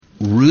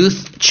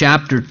Ruth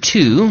chapter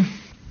 2,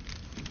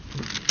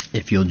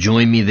 if you'll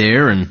join me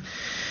there, and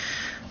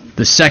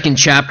the second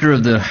chapter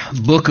of the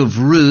book of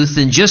Ruth.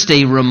 And just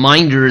a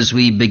reminder as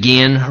we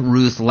began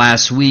Ruth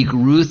last week,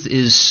 Ruth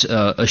is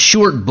a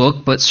short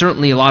book, but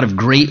certainly a lot of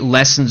great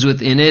lessons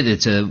within it.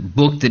 It's a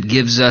book that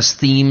gives us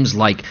themes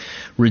like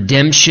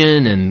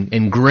redemption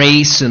and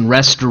grace and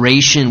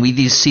restoration.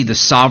 We see the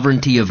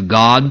sovereignty of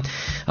God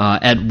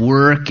at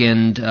work,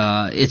 and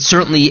it's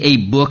certainly a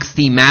book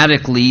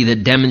thematically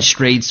that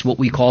demonstrates what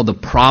we call the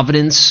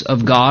providence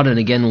of God. And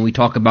again, when we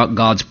talk about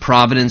God's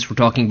providence, we're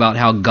talking about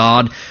how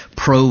God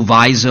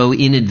proviso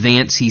in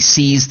advance. He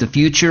sees the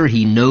future,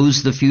 He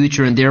knows the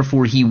future, and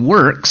therefore He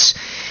works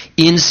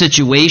in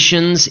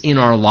situations in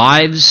our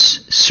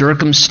lives,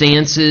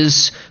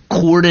 circumstances,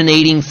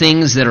 coordinating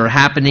things that are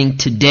happening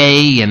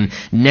today and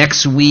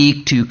next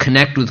week to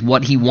connect with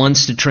what He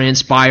wants to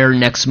transpire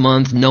next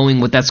month, knowing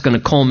what that's going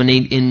to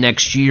culminate in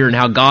next year, and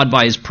how God,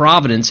 by His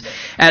providence,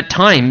 at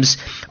times,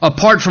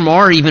 apart from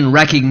our even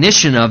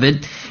recognition of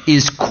it,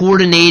 is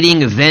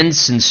coordinating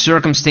events and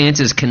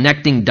circumstances,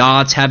 connecting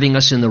dots, having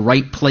us in the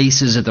right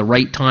places at the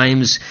right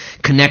times,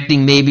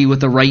 connecting maybe with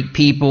the right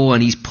people,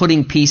 and He's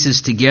putting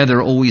pieces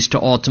together always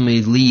to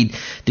ultimately lead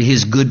to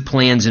His good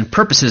plans and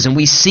purposes. And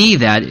we see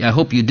that, I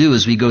hope you do,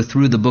 as we go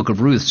through the book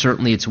of Ruth.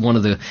 Certainly it's one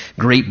of the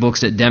great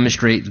books that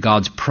demonstrate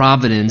God's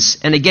providence.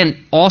 And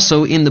again,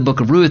 also in the book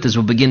of Ruth, as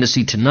we'll begin to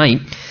see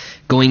tonight,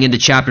 going into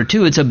chapter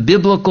 2, it's a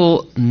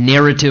biblical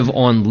narrative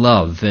on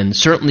love. And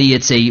certainly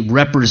it's a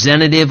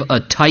representative,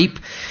 a type,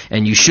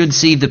 and you should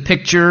see the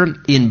picture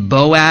in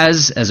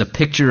Boaz as a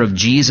picture of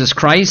Jesus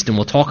Christ, and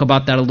we'll talk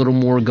about that a little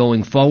more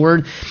going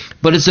forward.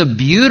 But it's a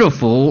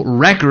beautiful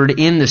record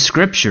in the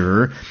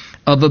Scripture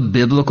of a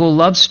biblical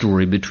love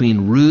story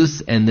between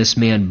Ruth and this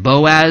man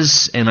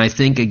Boaz. And I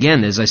think,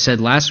 again, as I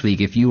said last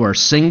week, if you are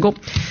single,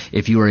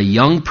 if you are a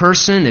young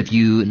person, if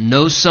you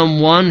know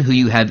someone who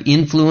you have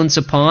influence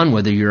upon,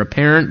 whether you're a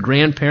parent,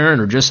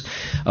 grandparent, or just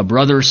a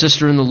brother or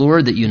sister in the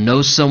Lord, that you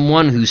know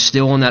someone who's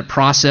still in that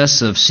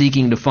process of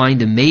seeking to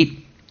find a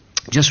mate,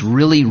 just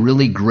really,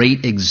 really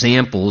great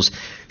examples.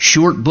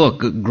 Short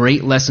book,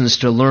 great lessons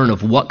to learn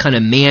of what kind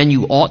of man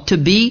you ought to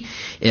be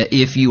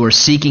if you are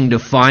seeking to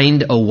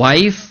find a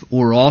wife,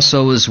 or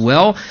also as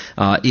well,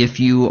 if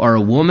you are a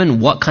woman,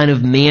 what kind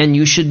of man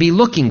you should be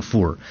looking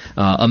for.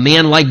 A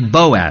man like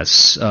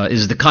Boaz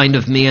is the kind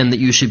of man that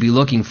you should be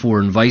looking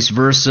for, and vice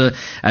versa,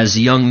 as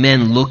young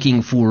men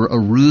looking for a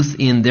Ruth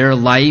in their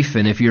life,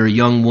 and if you're a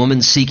young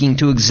woman seeking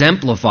to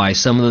exemplify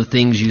some of the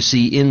things you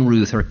see in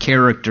Ruth, her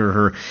character,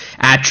 her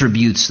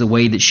attributes, the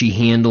way that she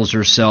handles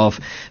herself,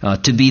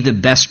 to be the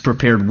best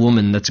prepared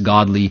woman that's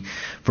godly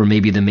for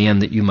maybe the man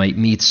that you might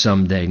meet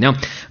someday. Now,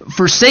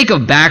 for sake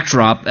of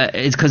backdrop,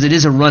 it's because it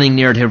is a running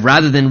narrative,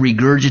 rather than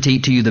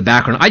regurgitate to you the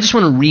background, I just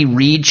want to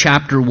reread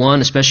chapter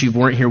 1, especially if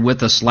you weren't here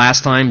with us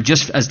last time,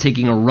 just as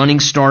taking a running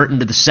start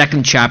into the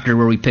second chapter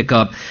where we pick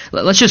up.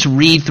 Let's just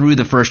read through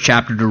the first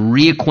chapter to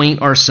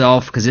reacquaint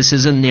ourselves, because this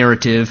is a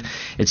narrative.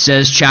 It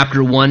says,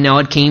 chapter 1, "Now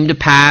it came to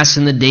pass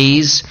in the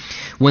days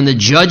when the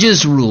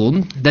judges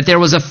ruled that there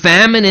was a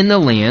famine in the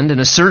land, and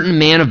a certain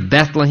man of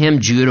Bethlehem,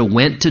 Judah,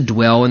 went to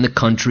dwell in the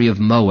country of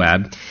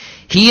Moab,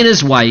 he and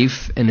his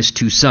wife and his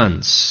 2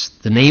 sons.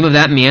 The name of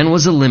that man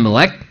was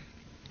Elimelech,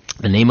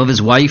 the name of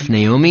his wife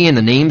Naomi, and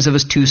the names of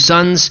his 2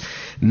 sons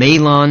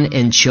Mahlon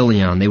and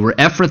Chilion. They were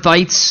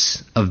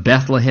Ephrathites of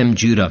Bethlehem,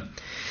 Judah.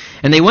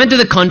 And they went to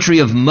the country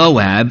of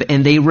Moab,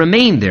 and they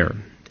remained there.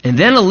 And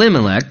then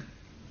Elimelech,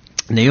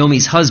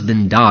 Naomi's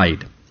husband,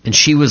 died, and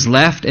she was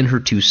left and her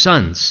 2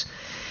 sons.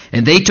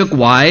 And they took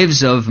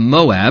wives of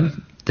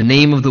Moab. The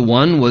name of the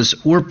one was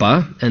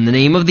Orpah, and the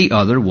name of the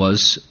other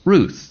was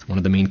Ruth," one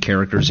of the main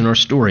characters in our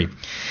story.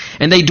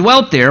 "And they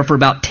dwelt there for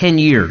about 10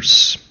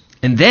 years.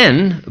 And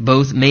then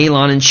both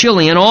Mahlon and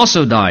Chilion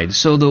also died.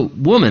 So the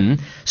woman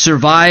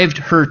survived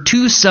her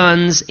 2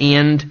 sons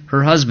and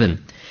her husband.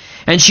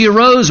 And she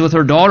arose with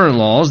her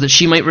daughter-in-laws that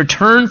she might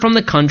return from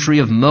the country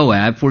of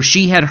Moab, for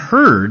she had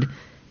heard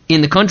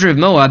in the country of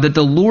Moab that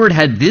the Lord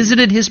had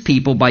visited His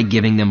people by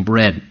giving them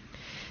bread.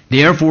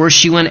 Therefore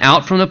she went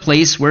out from the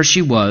place where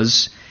she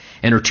was,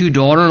 and her 2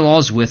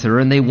 daughter-in-laws with her,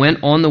 and they went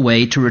on the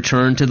way to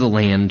return to the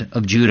land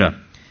of Judah.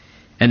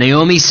 And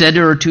Naomi said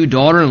to her 2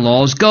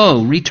 daughter-in-laws,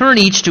 'Go, return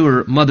each to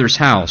her mother's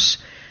house.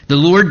 The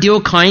Lord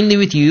deal kindly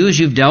with you as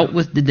you've dealt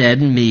with the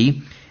dead and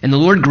me, and the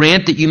Lord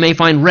grant that you may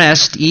find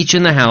rest each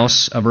in the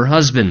house of her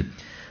husband.'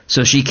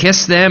 So she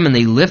kissed them, and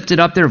they lifted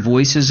up their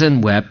voices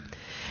and wept.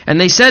 And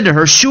they said to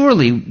her,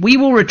 'Surely we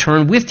will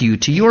return with you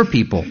to your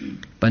people.'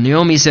 But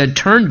Naomi said,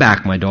 'Turn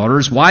back, my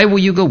daughters. Why will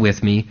you go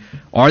with me?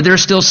 Are there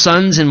still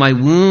sons in my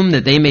womb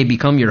that they may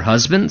become your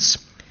husbands?'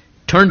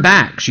 'Turn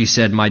back,' she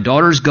said, 'my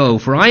daughters, go,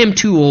 for I am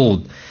too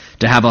old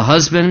to have a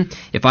husband.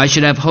 If I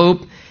should have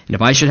hope, and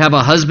if I should have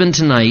a husband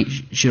tonight,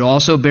 should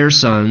also bear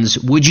sons,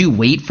 would you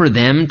wait for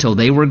them till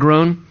they were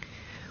grown?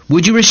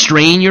 Would you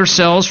restrain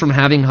yourselves from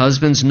having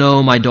husbands?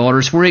 No, my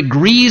daughters, for it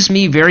grieves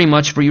me very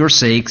much for your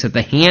sakes that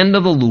the hand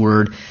of the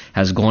Lord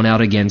has gone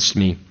out against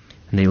me.'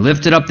 And they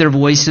lifted up their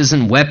voices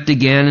and wept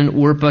again, and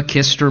Orpah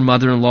kissed her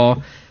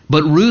mother-in-law.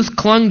 But Ruth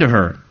clung to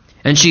her,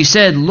 and she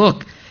said,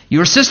 "Look,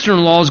 your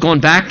sister-in-law has gone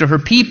back to her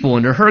people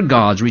and to her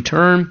gods.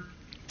 Return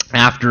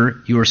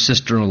after your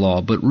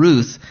sister-in-law." But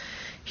Ruth,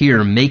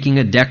 here making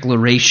a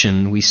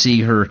declaration, we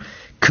see her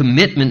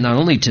commitment not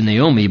only to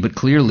Naomi, but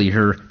clearly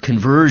her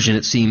conversion,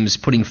 it seems,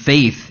 putting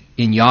faith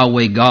in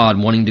Yahweh God,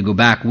 wanting to go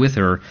back with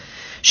her.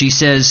 She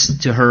says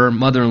to her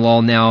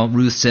mother-in-law now,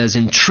 Ruth says,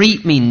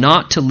 "Entreat me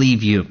not to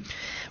leave you,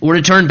 or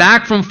to turn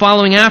back from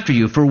following after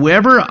you. For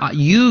wherever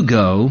you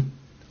go,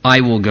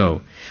 I will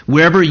go.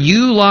 Wherever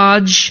you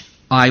lodge,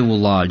 I will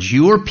lodge.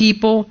 Your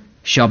people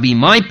shall be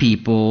my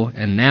people."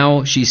 And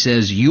now she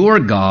says, "Your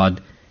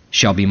God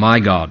shall be my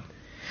God.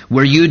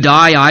 Where you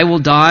die, I will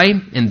die,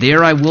 and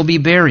there I will be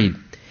buried.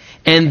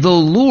 And the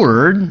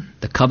Lord,"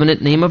 the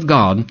covenant name of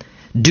God,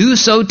 "do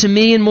so to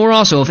me and more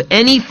also, if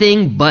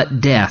anything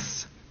but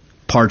death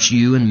parts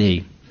you and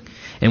me."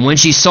 And when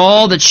she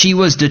saw that she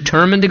was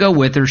determined to go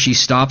with her, she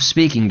stopped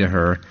speaking to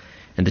her.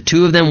 And the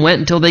two of them went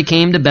until they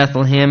came to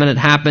Bethlehem. And it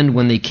happened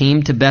when they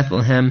came to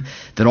Bethlehem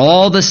that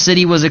all the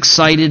city was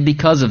excited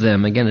because of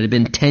them. Again, it had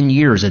been 10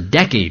 years, a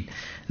decade,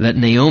 that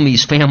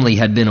Naomi's family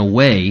had been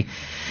away.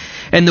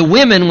 And the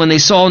women, when they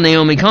saw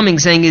Naomi coming,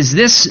 saying, "Is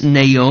this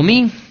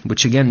Naomi?"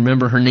 Which again,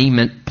 remember, her name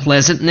meant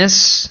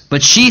pleasantness.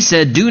 But she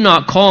said, "Do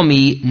not call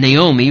me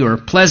Naomi, or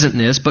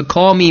pleasantness, but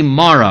call me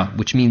Mara,"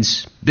 which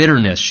means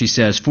bitterness, she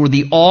says. "For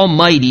the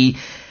Almighty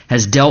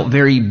has dealt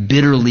very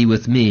bitterly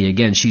with me."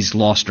 Again, she's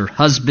lost her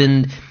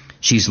husband.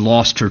 She's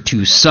lost her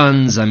 2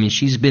 sons. I mean,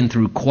 she's been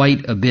through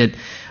quite a bit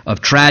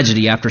of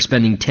tragedy after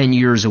spending 10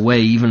 years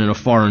away, even in a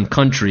foreign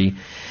country.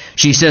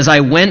 She says, "I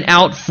went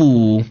out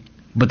full,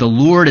 but the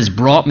Lord has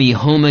brought me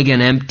home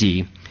again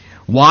empty.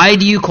 Why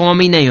do you call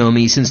me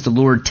Naomi, since the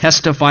Lord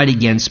testified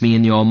against me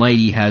and the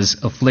Almighty has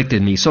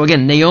afflicted me?" So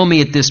again,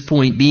 Naomi at this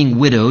point, being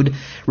widowed,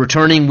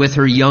 returning with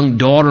her young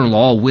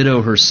daughter-in-law, a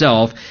widow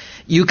herself,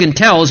 you can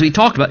tell, as we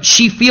talked about,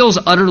 she feels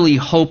utterly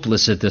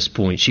hopeless at this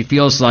point. She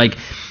feels like,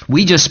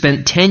 we just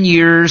spent 10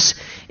 years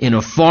in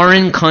a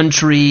foreign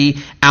country,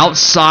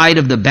 outside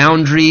of the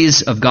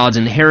boundaries of God's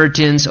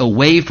inheritance,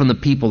 away from the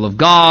people of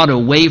God,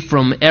 away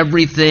from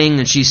everything.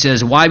 And she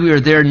says, while we were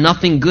there,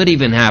 nothing good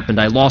even happened.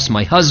 I lost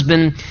my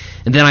husband,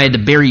 and then I had to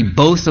bury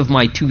both of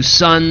my 2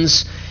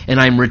 sons, and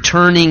I'm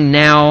returning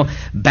now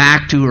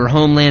back to her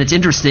homeland. It's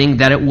interesting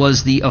that it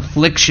was the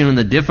affliction and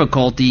the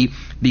difficulty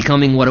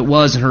becoming what it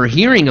was, and her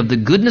hearing of the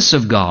goodness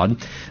of God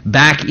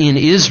back in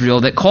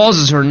Israel that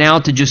causes her now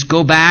to just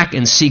go back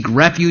and seek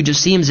refuge. It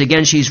seems,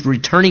 again, she's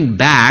returning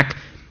back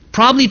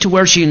probably to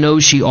where she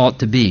knows she ought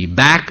to be,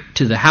 back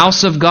to the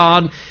house of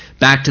God,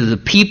 back to the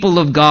people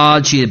of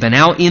God. She had been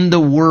out in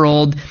the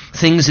world.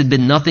 Things had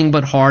been nothing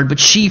but hard, but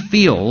she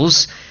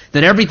feels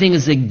that everything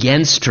is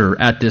against her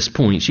at this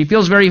point. She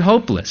feels very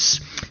hopeless.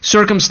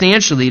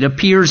 Circumstantially, it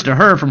appears to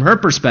her, from her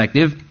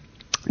perspective,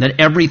 that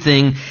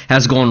everything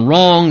has gone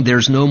wrong.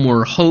 There's no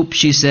more hope,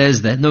 she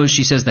says. That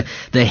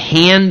the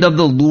hand of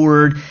the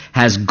Lord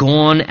has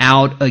gone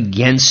out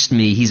against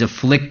me. He's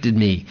afflicted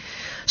me.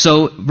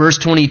 So, verse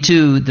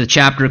 22, the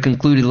chapter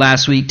concluded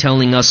last week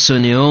telling us, so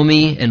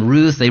Naomi and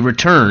Ruth, they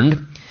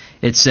returned,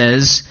 it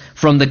says,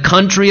 from the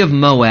country of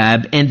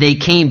Moab, and they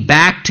came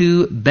back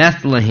to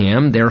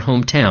Bethlehem, their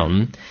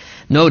hometown.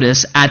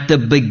 Notice, at the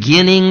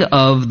beginning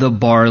of the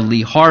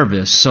barley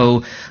harvest.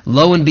 So,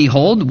 lo and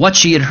behold, what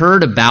she had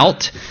heard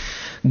about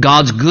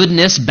God's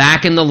goodness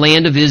back in the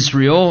land of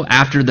Israel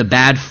after the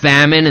bad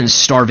famine and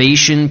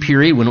starvation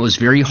period when it was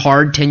very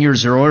hard 10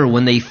 years earlier,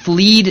 when they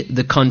fled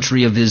the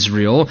country of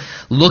Israel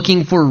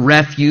looking for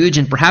refuge,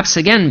 and perhaps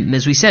again,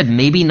 as we said,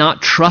 maybe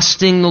not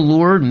trusting the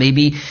Lord,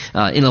 maybe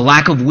in a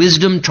lack of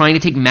wisdom, trying to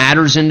take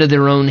matters into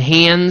their own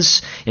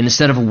hands, and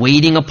instead of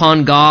waiting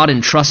upon God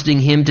and trusting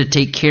Him to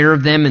take care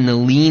of them in the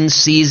lean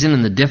season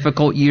and the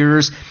difficult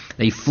years,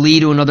 they flee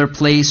to another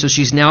place. So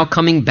she's now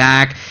coming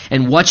back,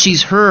 and what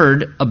she's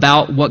heard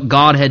about what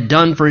God had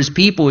done for His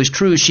people is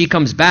true. She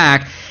comes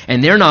back,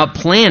 and they're not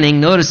planning.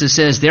 Notice it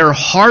says they're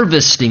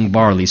harvesting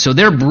barley. So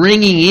they're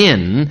bringing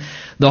in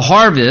the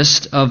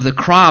harvest of the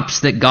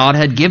crops that God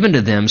had given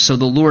to them. So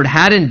the Lord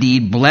had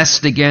indeed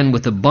blessed again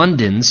with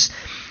abundance.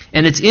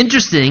 And it's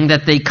interesting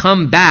that they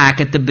come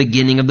back at the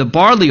beginning of the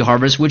barley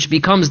harvest, which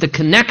becomes the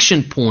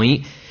connection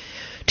point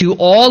to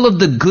all of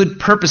the good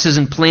purposes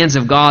and plans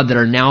of God that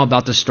are now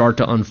about to start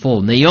to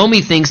unfold.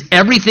 Naomi thinks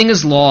everything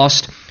is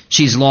lost.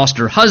 She's lost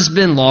her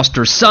husband, lost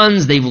her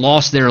sons. They've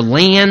lost their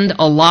land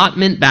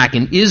allotment back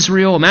in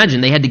Israel.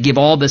 Imagine, they had to give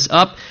all this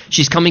up.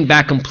 She's coming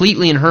back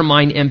completely, in her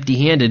mind,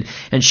 empty-handed.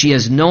 And she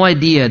has no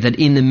idea that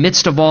in the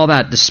midst of all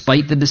that,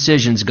 despite the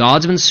decisions,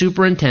 God's been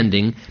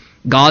superintending,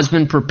 God's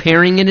been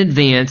preparing in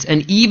advance,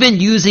 and even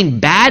using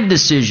bad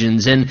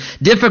decisions and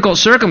difficult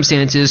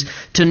circumstances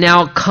to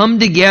now come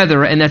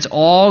together, and that's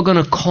all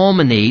going to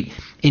culminate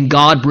in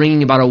God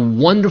bringing about a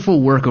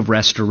wonderful work of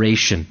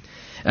restoration.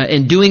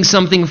 and doing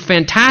something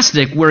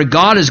fantastic where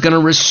God is going to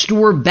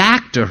restore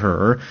back to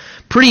her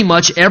pretty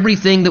much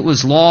everything that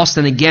was lost,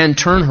 and again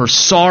turn her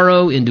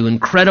sorrow into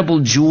incredible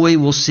joy,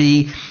 we'll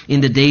see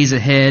in the days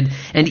ahead.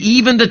 And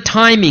even the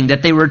timing,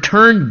 that they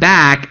returned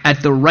back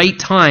at the right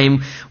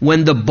time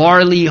when the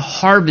barley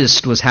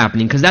harvest was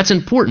happening, because that's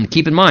important,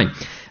 keep in mind,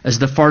 as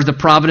far as the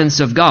providence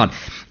of God.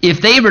 If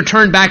they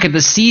returned back at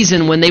the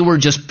season when they were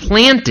just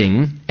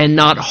planting and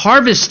not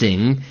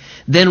harvesting,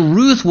 then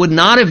Ruth would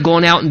not have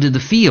gone out into the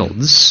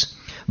fields.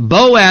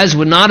 Boaz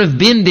would not have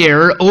been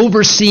there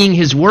overseeing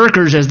his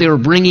workers as they were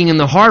bringing in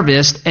the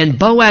harvest, and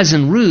Boaz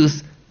and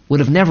Ruth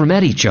would have never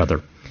met each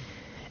other.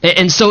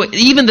 And so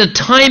even the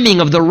timing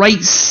of the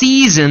right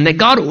season, that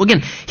God,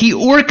 again, He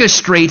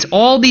orchestrates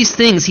all these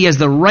things. He has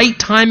the right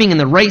timing and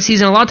the right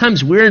season. A lot of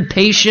times we're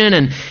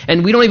impatient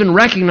and we don't even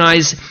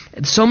recognize,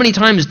 so many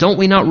times don't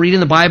we not read in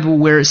the Bible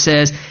where it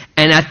says,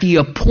 and at the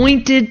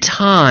appointed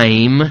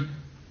time,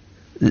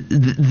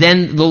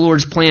 then the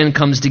Lord's plan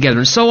comes together.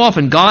 And so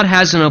often God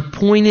has an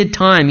appointed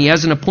time. He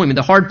has an appointment.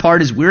 The hard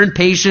part is we're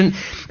impatient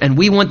and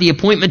we want the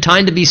appointment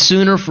time to be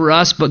sooner for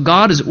us, but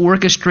God is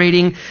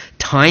orchestrating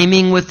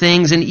timing with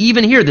things. And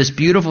even here, this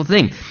beautiful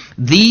thing.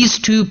 These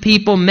two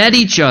people met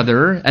each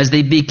other as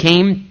they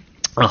became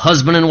a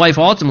husband and wife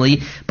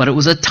ultimately, but it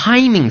was a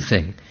timing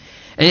thing.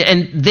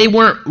 And they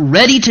weren't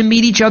ready to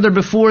meet each other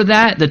before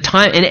that. The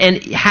time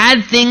and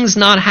had things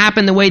not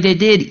happened the way they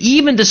did,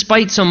 even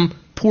despite some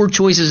poor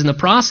choices in the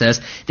process,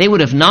 they would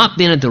have not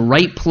been at the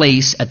right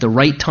place at the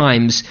right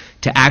times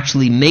to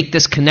actually make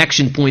this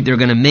connection point they're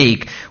going to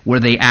make where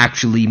they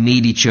actually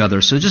meet each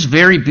other. So just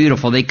very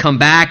beautiful. They come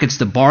back, it's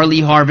the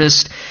barley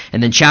harvest,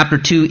 and then chapter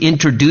 2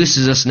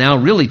 introduces us now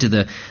really to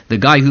the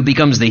guy who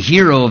becomes the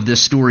hero of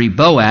this story,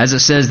 Boaz.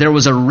 It says there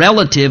was a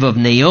relative of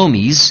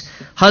Naomi's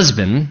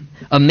husband,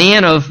 a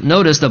man of,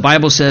 notice the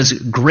Bible says,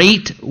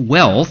 great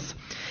wealth,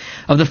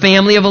 of the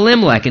family of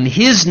Elimelech, and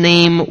his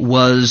name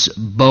was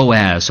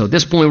Boaz. So at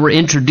this point we're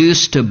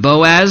introduced to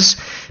Boaz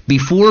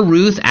before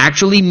Ruth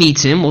actually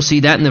meets him. We'll see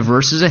that in the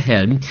verses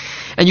ahead.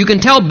 And you can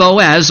tell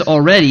Boaz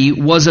already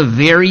was a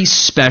very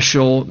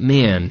special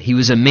man. He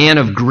was a man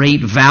of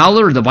great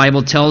valor. The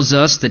Bible tells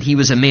us that he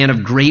was a man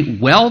of great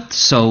wealth,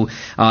 so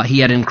he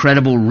had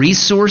incredible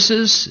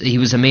resources. He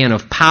was a man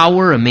of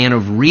power, a man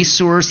of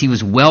resource. He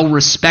was well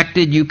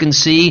respected, you can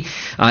see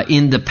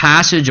in the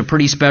passage, a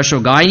pretty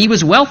special guy. And he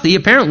was wealthy,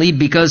 apparently,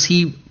 because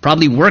he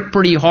probably worked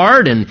pretty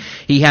hard and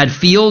he had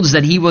fields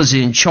that he was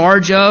in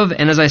charge of.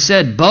 And as I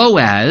said,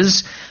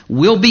 Boaz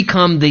will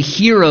become the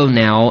hero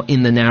now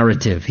in the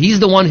narrative. He's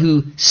the one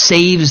who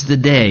saves the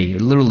day,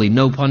 literally,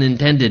 no pun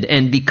intended.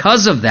 And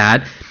because of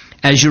that,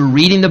 as you're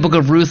reading the book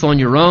of Ruth on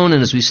your own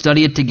and as we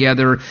study it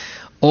together,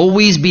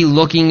 always be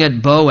looking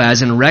at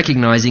Boaz and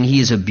recognizing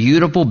he is a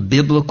beautiful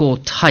biblical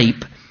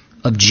type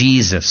of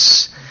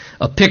Jesus.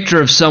 A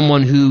picture of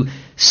someone who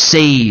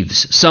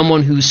saves,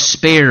 someone who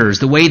spares,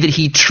 the way that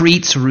he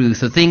treats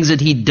Ruth, the things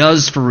that he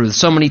does for Ruth.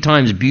 So many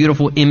times,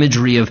 beautiful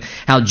imagery of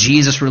how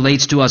Jesus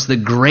relates to us, the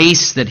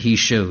grace that he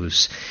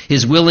shows,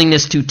 his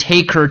willingness to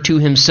take her to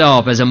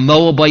himself as a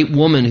Moabite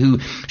woman who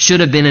should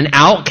have been an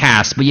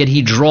outcast, but yet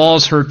he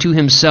draws her to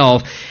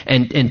himself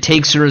and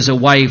takes her as a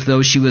wife,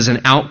 though she was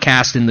an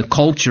outcast in the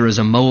culture as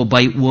a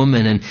Moabite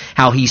woman, and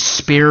how he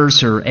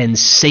spares her and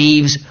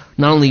saves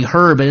not only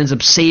her, but ends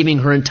up saving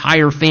her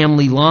entire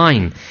family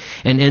line,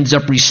 and ends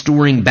up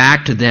restoring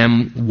back to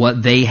them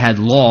what they had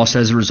lost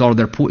as a result of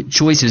their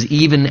choices,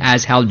 even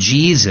as how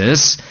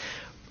Jesus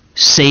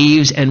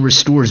saves and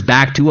restores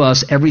back to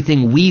us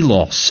everything we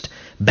lost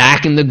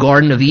back in the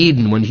Garden of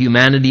Eden when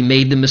humanity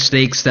made the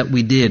mistakes that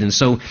we did. And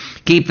so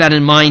keep that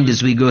in mind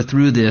as we go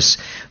through this,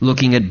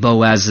 looking at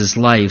Boaz's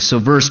life. So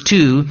verse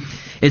 2,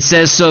 it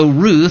says, so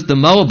Ruth, the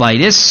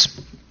Moabitess,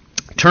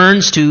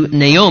 turns to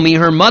Naomi,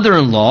 her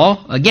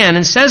mother-in-law, again,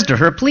 and says to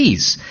her,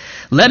 please,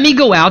 let me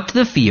go out to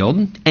the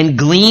field and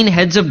glean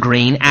heads of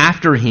grain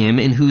after him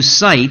in whose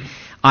sight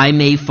I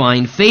may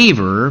find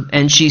favor.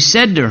 And she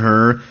said to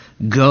her,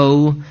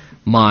 go,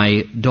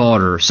 my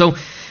daughter. So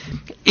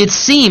it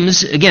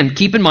seems, again,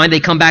 keep in mind they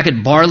come back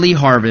at barley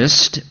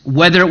harvest,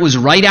 whether it was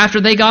right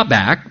after they got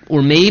back,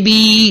 or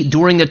maybe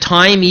during the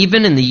time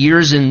even in the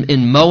years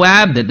in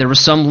Moab, that there was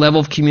some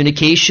level of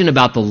communication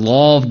about the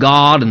law of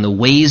God and the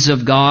ways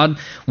of God,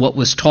 what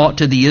was taught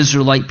to the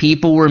Israelite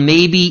people, or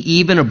maybe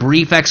even a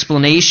brief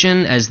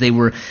explanation as they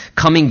were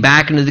coming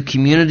back into the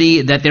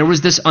community, that there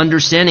was this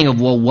understanding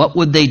of, well, what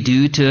would they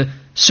do to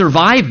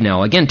survive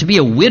now? Again, to be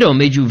a widow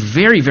made you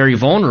very, very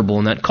vulnerable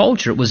in that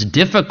culture. It was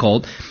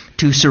difficult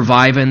to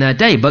survive in that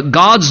day. But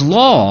God's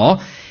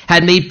law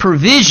had made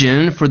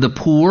provision for the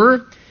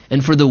poor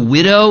and for the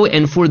widow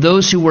and for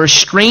those who were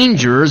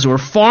strangers or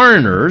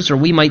foreigners, or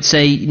we might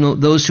say,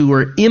 those who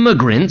were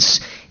immigrants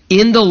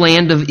in the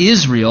land of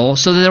Israel,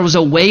 so that there was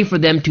a way for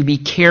them to be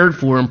cared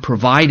for and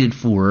provided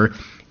for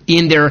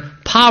in their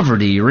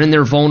poverty or in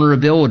their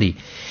vulnerability.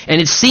 And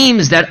it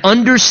seems that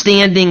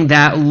understanding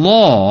that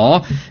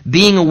law,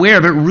 being aware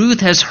of it,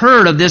 Ruth has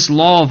heard of this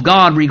law of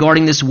God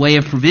regarding this way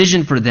of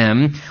provision for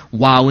them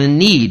while in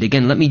need.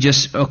 Again, let me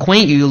just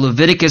acquaint you.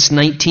 Leviticus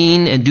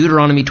 19 and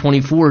Deuteronomy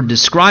 24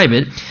 describe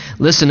it.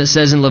 Listen, it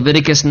says in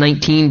Leviticus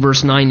 19,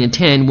 verse 9 and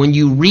 10, when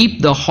you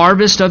reap the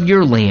harvest of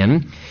your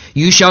land,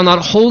 you shall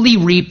not wholly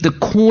reap the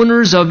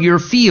corners of your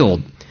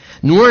field,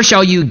 nor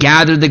shall you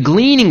gather the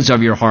gleanings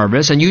of your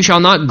harvest, and you shall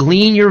not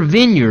glean your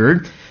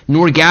vineyard,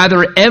 nor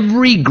gather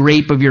every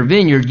grape of your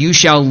vineyard. You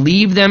shall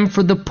leave them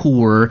for the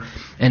poor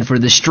and for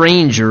the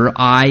stranger.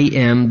 I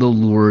am the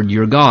Lord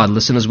your God.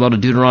 Listen as well to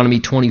Deuteronomy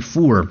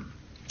 24,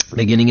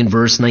 beginning in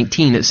verse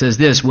 19. It says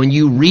this, when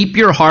you reap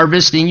your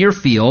harvest in your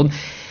field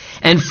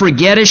and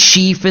forget a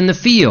sheaf in the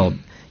field,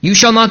 you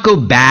shall not go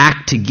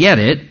back to get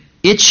it.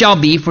 It shall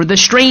be for the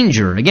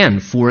stranger, again,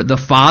 for the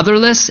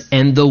fatherless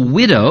and the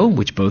widow,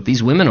 which both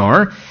these women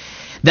are,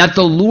 that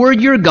the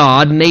Lord your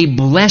God may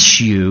bless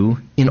you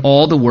in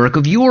all the work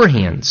of your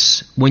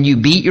hands. When you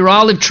beat your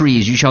olive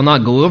trees, you shall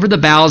not go over the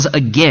boughs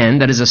again,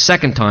 that is a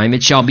second time.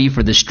 It shall be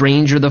for the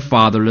stranger, the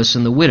fatherless,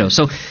 and the widow.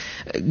 So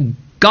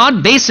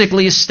God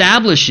basically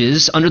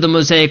establishes, under the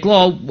Mosaic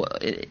law,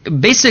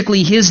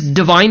 basically his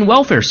divine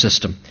welfare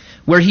system,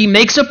 where he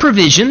makes a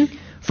provision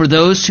for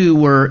those who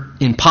were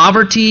in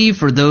poverty,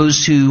 for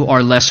those who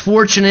are less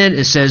fortunate.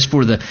 It says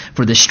for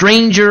the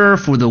stranger,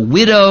 for the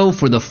widow,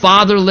 for the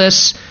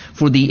fatherless,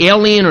 for the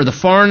alien or the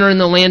foreigner in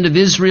the land of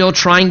Israel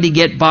trying to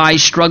get by,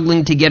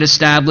 struggling to get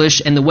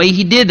established. And the way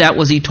he did that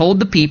was he told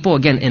the people,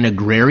 again, in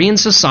agrarian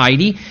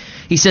society,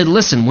 he said,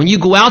 listen, when you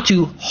go out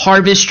to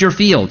harvest your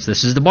fields,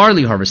 this is the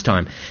barley harvest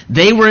time,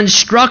 they were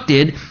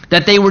instructed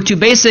that they were to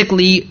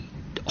basically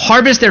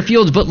harvest their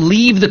fields but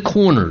leave the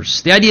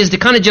corners. The idea is to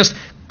kind of just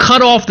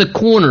cut off the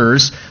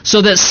corners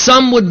so that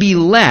some would be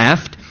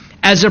left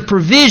as a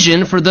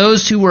provision for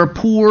those who were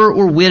poor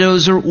or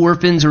widows or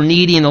orphans or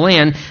needy in the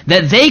land,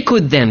 that they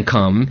could then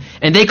come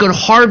and they could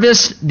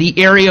harvest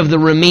the area of the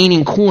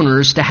remaining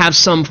corners to have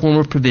some form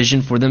of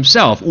provision for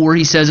themselves. Or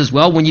he says as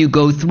well, when you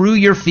go through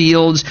your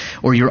fields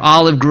or your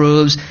olive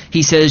groves,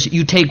 he says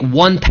you take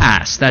one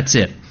pass, that's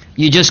it.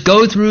 You just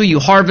go through,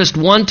 you harvest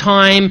one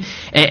time,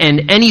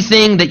 and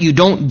anything that you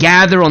don't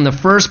gather on the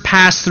first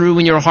pass through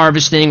when you're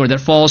harvesting or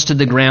that falls to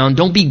the ground,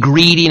 don't be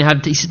greedy and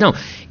have to. He said, no,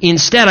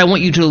 instead I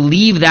want you to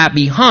leave that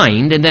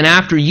behind, and then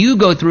after you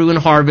go through and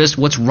harvest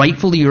what's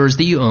rightfully yours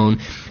that you own,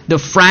 the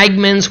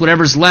fragments,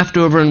 whatever's left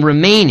over and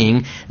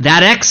remaining,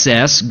 that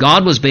excess,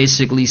 God was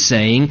basically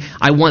saying,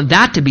 I want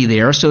that to be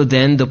there so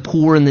then the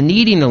poor and the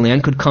needy in the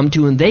land could come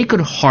to and they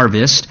could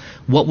harvest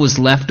what was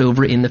left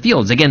over in the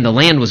fields. Again, the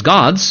land was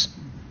God's.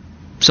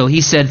 So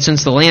he said,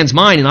 since the land's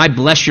mine and I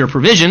bless your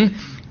provision,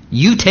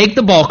 you take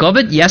the bulk of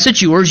it. Yes,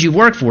 it's yours. You've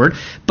worked for it.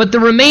 But the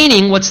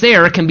remaining, what's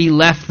there, can be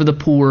left for the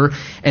poor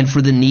and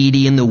for the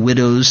needy and the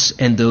widows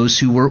and those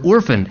who were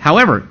orphaned.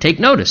 However, take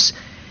notice,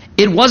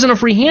 it wasn't a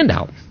free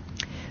handout.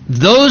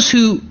 Those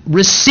who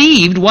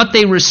received what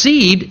they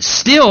received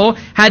still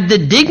had the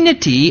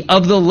dignity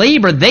of the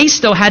labor. They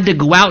still had to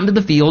go out into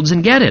the fields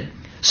and get it.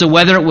 So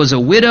whether it was a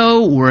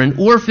widow or an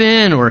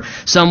orphan or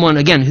someone,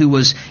 again, who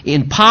was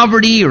in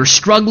poverty or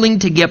struggling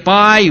to get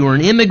by or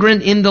an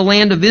immigrant in the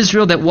land of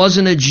Israel that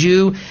wasn't a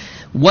Jew,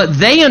 what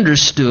they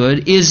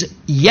understood is,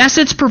 yes,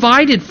 it's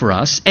provided for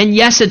us, and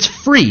yes, it's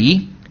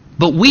free,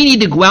 but we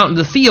need to go out in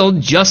the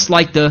field just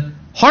like the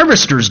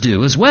harvesters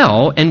do as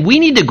well, and we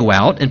need to go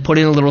out and put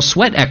in a little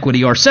sweat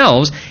equity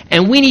ourselves,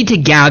 and we need to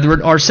gather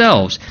it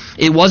ourselves.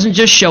 It wasn't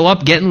just show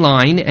up, get in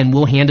line, and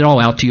we'll hand it all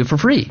out to you for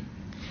free.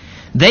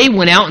 They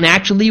went out and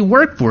actually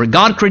worked for it.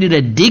 God created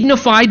a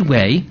dignified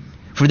way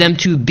for them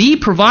to be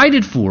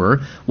provided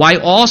for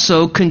while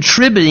also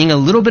contributing a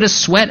little bit of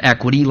sweat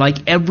equity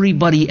like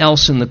everybody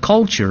else in the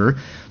culture.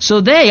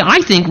 So they, I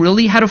think,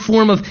 really had a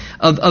form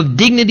of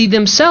dignity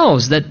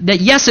themselves,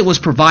 that yes, it was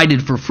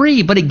provided for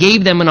free, but it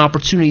gave them an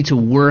opportunity to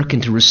work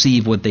and to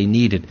receive what they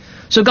needed.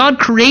 So God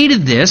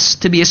created this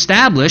to be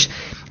established,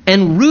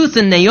 and Ruth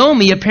and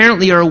Naomi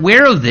apparently are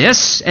aware of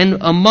this, and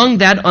among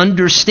that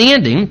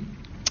understanding,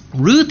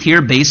 Ruth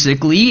here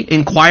basically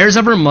inquires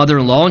of her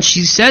mother-in-law, and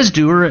she says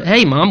to her,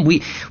 hey, Mom,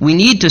 we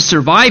need to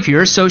survive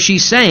here. So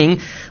she's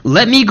saying,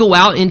 let me go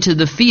out into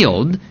the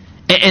field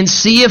and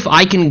see if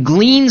I can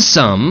glean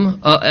some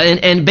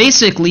and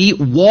basically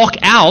walk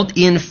out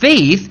in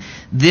faith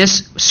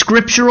this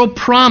scriptural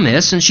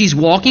promise. And she's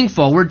walking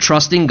forward,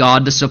 trusting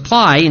God to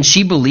supply, and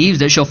she believes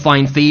that she'll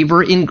find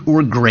favor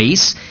or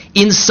grace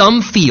in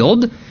some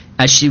field,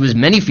 as she was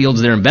many fields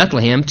there in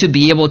Bethlehem, to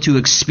be able to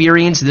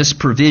experience this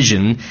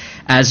provision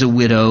as a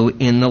widow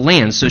in the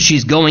land. So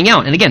she's going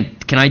out. And again,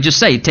 can I just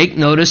say, take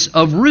notice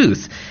of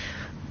Ruth.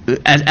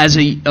 As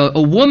a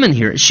woman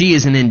here, she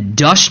is an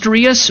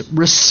industrious,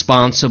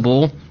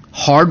 responsible,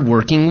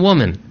 hardworking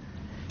woman.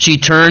 She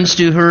turns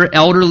to her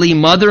elderly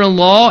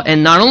mother-in-law,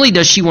 and not only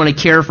does she want to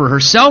care for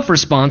herself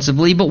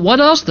responsibly, but what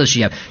else does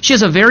she have? She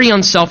has a very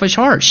unselfish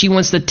heart. She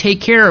wants to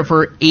take care of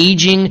her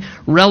aging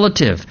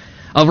relative,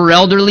 of her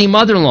elderly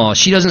mother-in-law.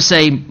 She doesn't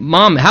say,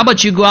 Mom, how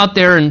about you go out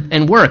there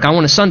and work? I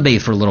want to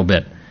sunbathe for a little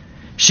bit.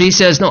 She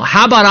says, no,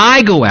 how about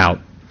I go out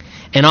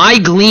and I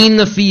glean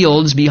the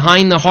fields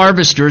behind the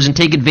harvesters and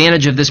take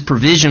advantage of this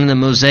provision in the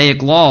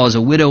Mosaic law as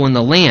a widow in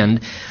the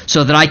land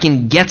so that I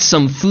can get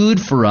some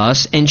food for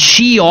us. And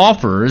she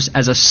offers,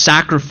 as a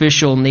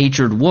sacrificial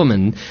natured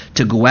woman,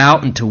 to go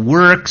out and to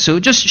work. So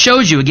it just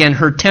shows you, again,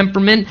 her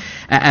temperament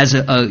as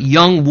a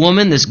young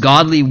woman, this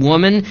godly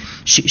woman.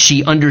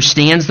 She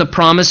understands the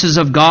promises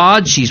of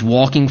God. She's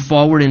walking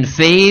forward in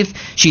faith.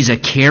 She's a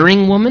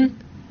caring woman.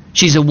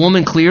 She's a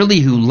woman clearly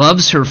who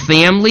loves her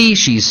family.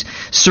 She's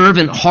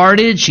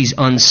servant-hearted. She's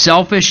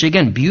unselfish.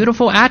 Again,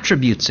 beautiful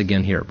attributes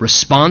again here.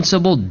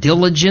 Responsible,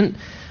 diligent,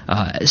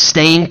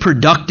 staying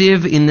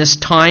productive in this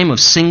time of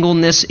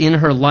singleness in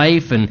her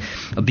life, and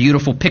a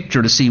beautiful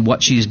picture to see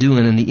what she's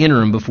doing in the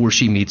interim before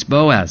she meets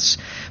Boaz.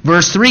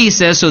 Verse 3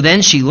 says, so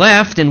then she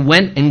left and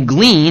went and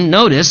gleaned,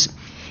 notice,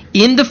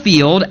 in the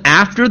field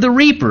after the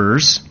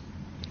reapers.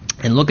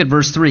 And look at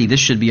verse 3. This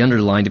should be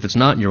underlined if it's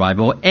not in your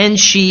Bible. And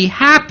she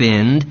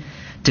happened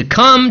to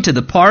come to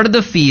the part of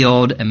the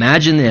field,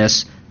 imagine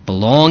this,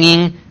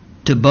 belonging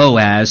to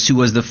Boaz, who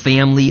was the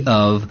family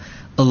of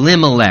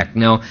Elimelech.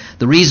 Now,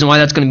 the reason why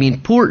that's going to be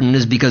important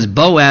is because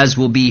Boaz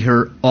will be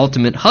her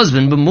ultimate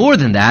husband, but more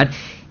than that,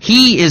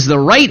 he is the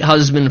right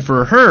husband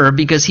for her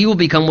because he will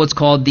become what's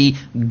called the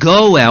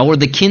Goel, or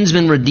the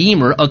kinsman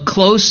redeemer, a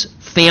close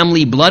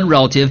family blood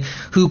relative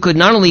who could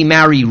not only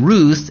marry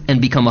Ruth and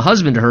become a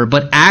husband to her,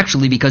 but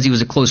actually, because he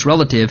was a close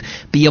relative,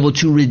 be able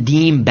to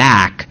redeem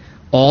back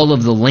all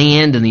of the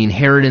land and the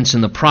inheritance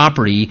and the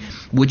property,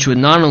 which would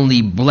not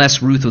only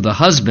bless Ruth with a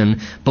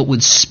husband, but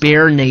would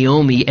spare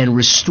Naomi and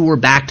restore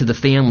back to the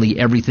family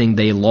everything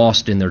they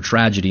lost in their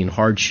tragedy and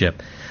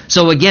hardship.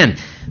 So again,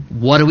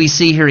 what do we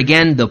see here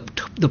again?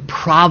 The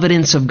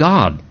providence of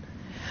God.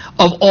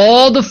 Of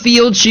all the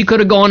fields she could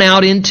have gone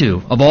out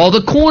into, of all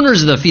the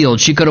corners of the field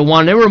she could have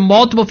won, there were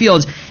multiple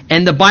fields,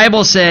 and the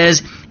Bible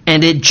says,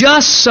 and it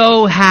just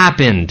so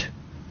happened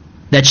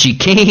that she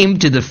came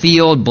to the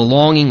field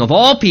belonging, of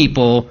all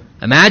people,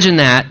 imagine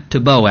that, to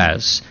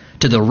Boaz,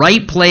 to the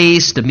right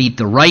place, to meet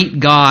the right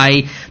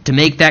guy, to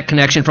make that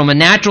connection. From a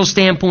natural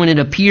standpoint, it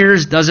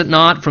appears, does it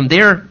not, from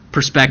their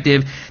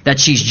perspective, that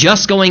she's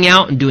just going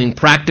out and doing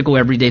practical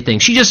everyday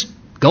things. She's just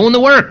going to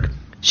work.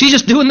 She's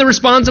just doing the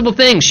responsible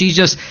thing. She's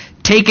just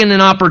taking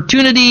an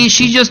opportunity.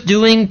 She's just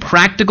doing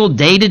practical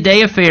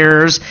day-to-day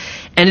affairs.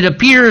 And it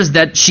appears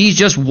that she's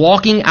just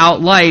walking out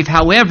life.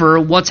 However,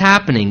 what's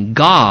happening?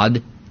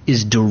 God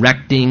is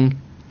directing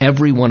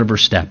every one of her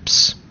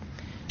steps.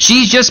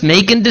 She's just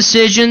making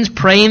decisions,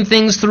 praying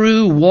things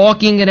through,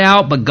 walking it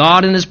out, but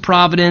God in His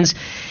providence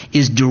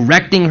is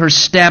directing her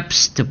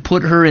steps to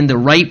put her in the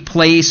right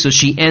place so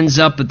she ends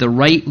up at the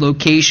right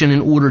location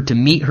in order to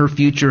meet her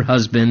future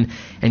husband,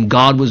 and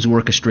God was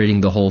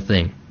orchestrating the whole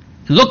thing.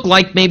 It looked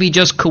like maybe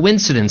just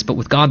coincidence, but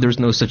with God there's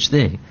no such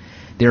thing.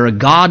 There are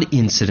God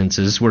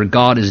incidences where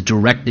God is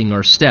directing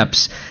our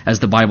steps, as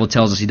the Bible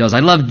tells us He does.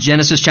 I love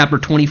Genesis chapter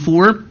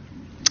 24.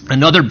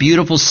 Another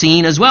beautiful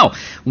scene as well,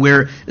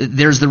 where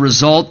there's the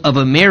result of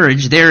a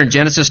marriage. There in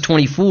Genesis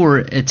 24,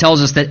 it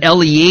tells us that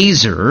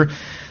Eliezer,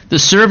 the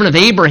servant of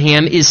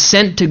Abraham, is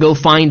sent to go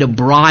find a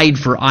bride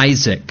for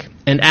Isaac.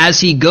 And as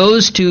he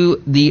goes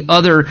to the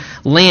other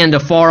land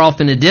afar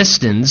off in a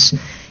distance,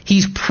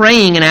 he's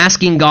praying and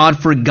asking God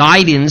for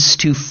guidance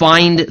to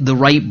find the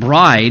right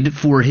bride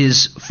for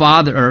his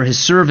father, or his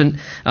servant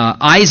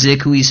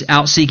Isaac, who he's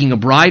out seeking a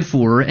bride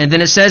for. And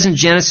then it says in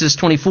Genesis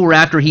 24,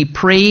 after he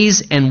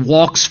prays and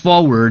walks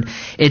forward,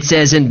 it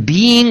says, and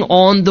being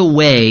on the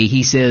way,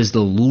 he says,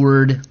 the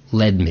Lord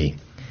led me.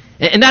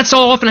 And that's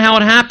all often how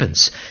it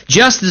happens.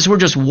 Just as we're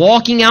just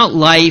walking out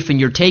life and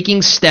you're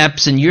taking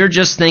steps and you're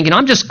just thinking,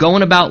 I'm just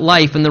going about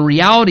life. And the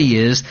reality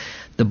is,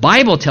 the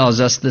Bible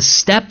tells us the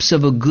steps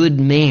of a good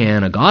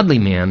man, a godly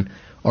man,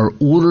 are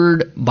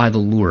ordered by the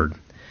Lord.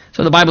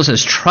 So the Bible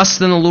says,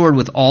 trust in the Lord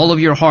with all of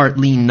your heart,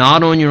 lean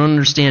not on your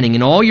understanding.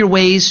 In all your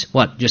ways,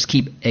 what? Just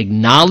keep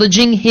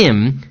acknowledging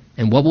Him,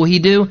 and what will He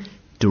do?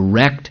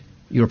 Direct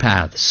your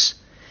paths.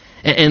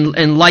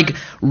 And like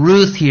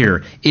Ruth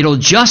here, it'll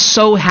just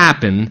so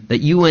happen that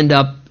you end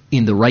up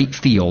in the right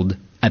field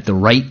at the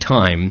right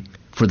time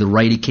for the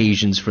right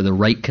occasions, for the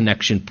right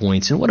connection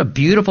points. And what a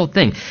beautiful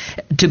thing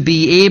to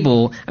be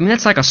able,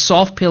 that's like a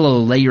soft pillow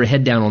to lay your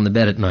head down on the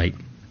bed at night.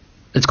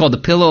 It's called the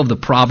pillow of the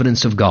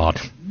providence of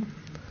God.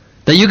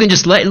 That you can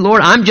just let,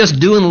 Lord, I'm just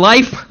doing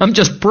life. I'm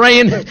just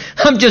praying.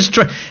 I'm just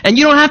trying. And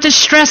you don't have to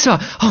stress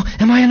out,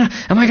 am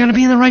I going to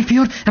be in the right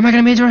field? Am I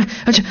going to be in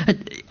the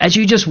right? As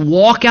you just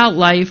walk out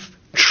life,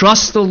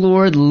 trust the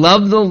Lord,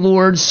 love the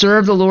Lord,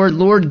 serve the Lord,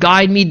 Lord,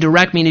 guide me,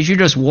 direct me. And as you're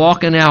just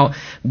walking out,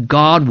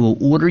 God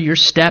will order your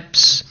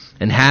steps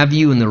and have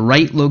you in the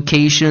right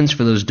locations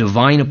for those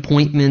divine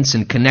appointments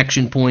and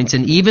connection points.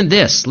 And even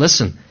this,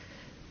 listen,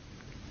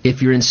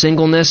 if you're in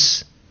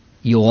singleness,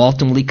 you'll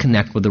ultimately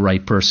connect with the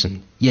right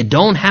person. You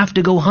don't have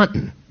to go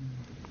hunting.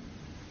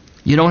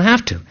 You don't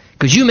have to.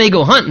 Because you may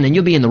go hunting and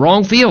you'll be in the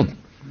wrong field.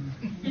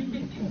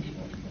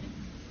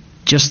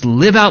 Just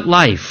live out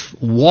life.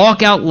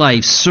 Walk out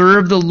life.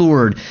 Serve the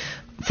Lord.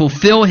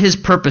 fulfill his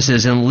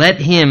purposes and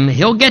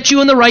he'll get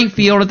you in the right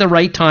field at the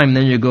right time.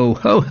 Then you go,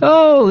 ho,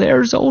 ho,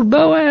 there's old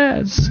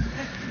Boaz.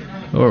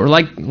 Or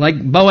like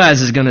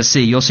Boaz is going to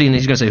see. You'll see, and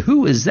he's going to say,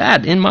 who is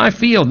that in my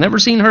field? Never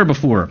seen her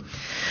before.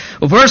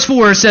 Well, verse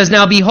 4 says,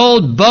 now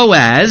behold,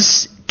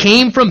 Boaz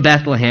came from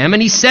Bethlehem,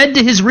 and he said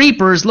to his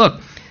reapers,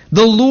 look,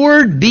 the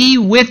Lord be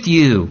with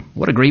you.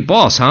 What a great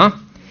boss, huh?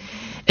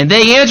 And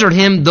they answered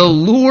him, the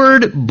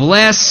Lord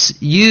bless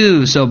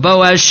you. So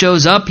Boaz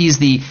shows up. He's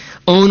the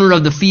owner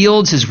of the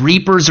fields. His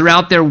reapers are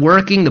out there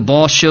working. The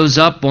boss shows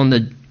up on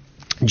the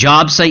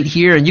job site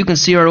here, and you can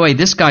see right away,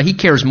 this guy, he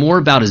cares more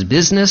about his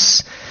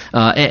business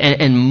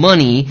and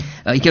money.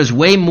 He cares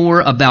way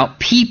more about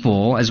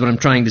people, is what I'm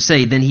trying to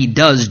say, than he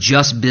does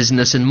just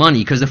business and money.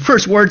 Because the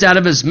first words out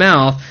of his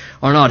mouth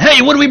are not,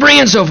 hey, what are we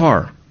bringing so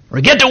far? Or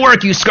get to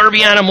work, you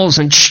scurvy animals.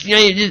 And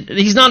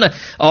he's not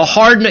a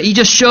hard, he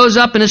just shows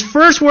up, and his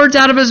first words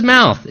out of his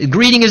mouth,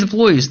 greeting his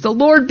employees, the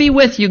Lord be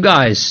with you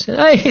guys.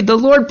 Hey, the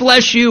Lord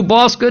bless you,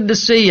 boss, good to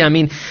see you. I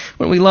mean,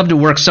 we love to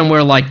work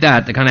somewhere like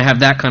that, to kind of have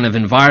that kind of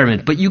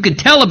environment. But you could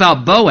tell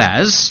about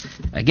Boaz,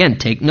 again,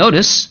 take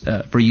notice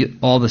for you,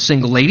 all the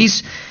single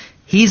ladies,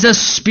 he's a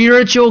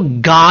spiritual,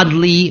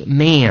 godly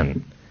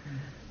man.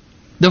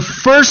 The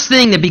first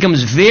thing that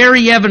becomes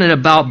very evident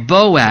about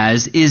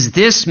Boaz is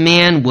this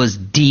man was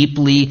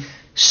deeply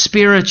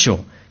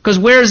spiritual. Because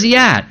where is he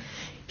at?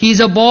 He's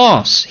a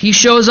boss. He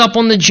shows up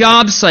on the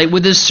job site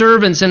with his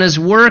servants and his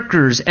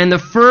workers, and the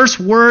first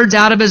words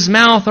out of his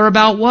mouth are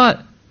about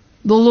what?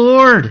 The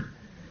Lord.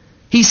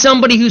 He's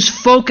somebody who's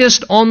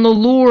focused on the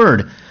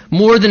Lord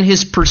more than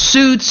his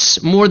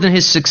pursuits, more than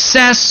his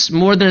success,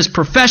 more than his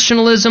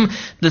professionalism.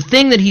 The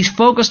thing that he's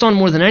focused on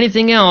more than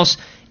anything else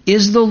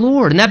is the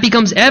Lord. And that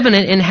becomes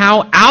evident in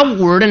how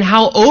outward and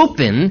how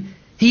open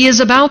he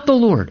is about the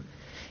Lord.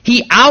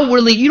 He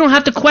outwardly, you don't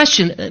have to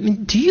question, I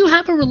mean, do you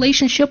have a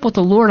relationship with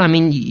the Lord? I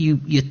mean,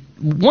 you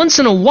once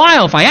in a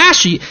while, if I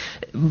ask you,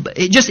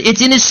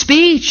 it's in his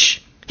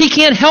speech. He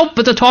can't help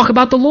but to talk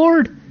about the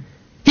Lord.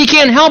 He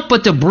can't help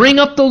but to bring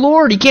up the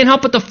Lord. He can't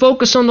help but to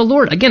focus on the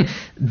Lord. Again,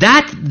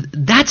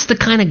 that's the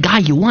kind of guy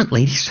you want,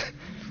 ladies.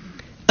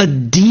 A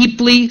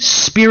deeply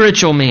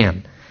spiritual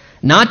man.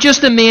 Not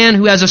just a man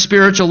who has a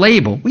spiritual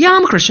label. Well, yeah,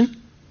 I'm a Christian.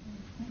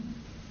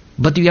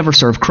 But do you ever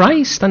serve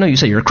Christ? I know you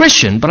say you're a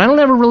Christian, but I don't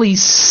ever really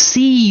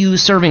see you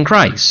serving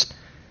Christ.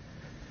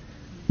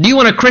 Do you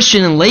want a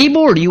Christian in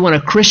label, or do you want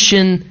a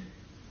Christian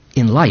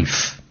in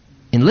life,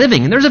 in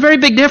living? And there's a very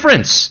big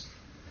difference.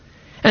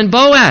 And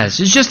Boaz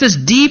is just this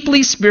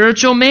deeply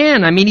spiritual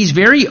man. I mean, he's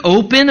very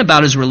open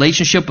about his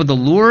relationship with the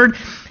Lord.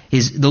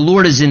 The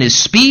Lord is in his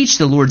speech.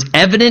 The Lord's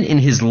evident in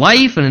his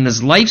life and in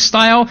his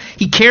lifestyle.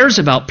 He cares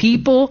about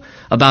people,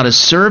 about his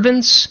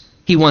servants.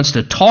 He wants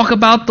to talk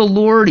about the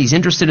Lord. He's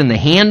interested in the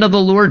hand of the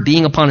Lord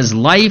being upon his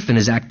life and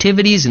his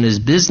activities and his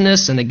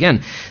business. And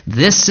again,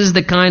 this is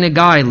the kind of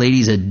guy,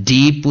 ladies, a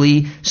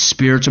deeply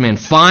spiritual man.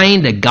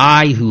 Find a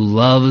guy who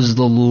loves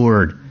the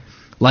Lord,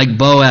 like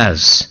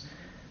Boaz.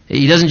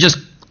 He doesn't just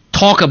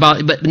talk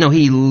about it, but no,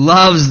 he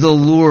loves the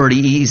Lord.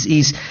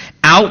 He's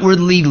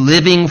outwardly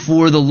living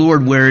for the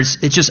Lord, where it's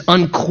just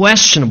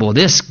unquestionable.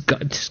 This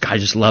guy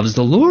just loves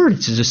the Lord.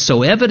 It's just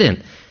so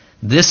evident.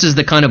 This is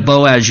the kind of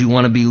Boaz you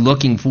want to be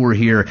looking for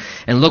here.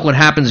 And look what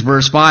happens,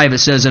 verse 5. It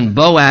says, and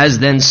Boaz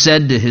then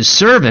said to his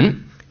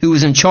servant, who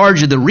was in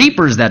charge of the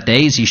reapers that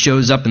day, as he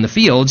shows up in the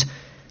fields,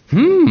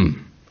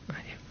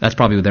 that's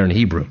probably there in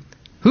Hebrew.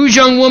 Whose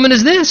young woman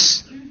is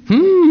this?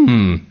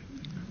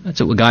 That's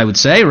what a guy would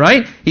say,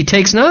 right? He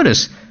takes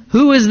notice.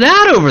 Who is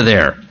that over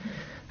there?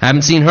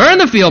 Haven't seen her in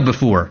the field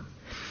before.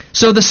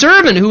 So the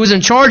servant who was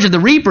in charge of the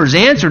reapers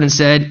answered and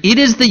said, it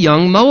is the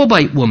young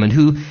Moabite woman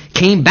who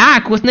came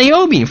back with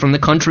Naomi from the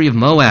country of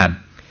Moab.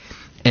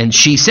 And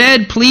she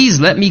said, please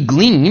let me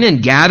glean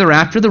and gather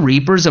after the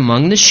reapers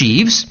among the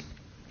sheaves.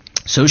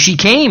 So she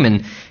came,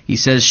 and he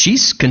says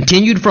she's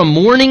continued from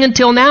morning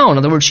until now. In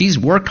other words, she's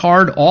worked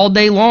hard all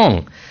day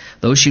long,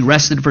 though she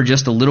rested for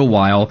just a little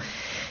while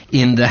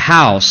in the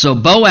house. So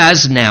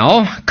Boaz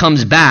now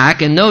comes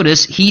back, and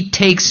notice he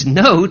takes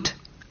note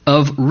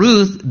of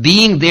Ruth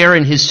being there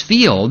in his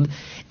field,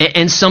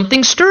 and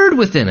something stirred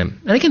within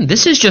him. And again,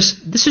 this is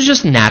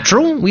just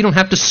natural. We don't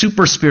have to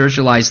super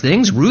spiritualize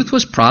things. Ruth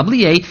was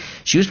probably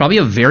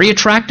a very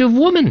attractive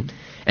woman,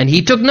 and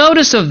he took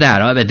notice of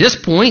that. At this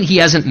point, he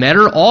hasn't met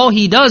her. All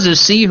he does is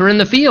see her in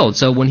the field.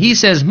 So when he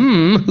says,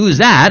 who's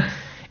that?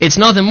 It's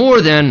nothing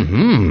more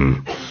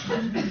than,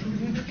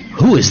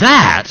 who is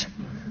that?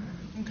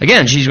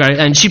 Again, she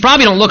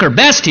probably don't look her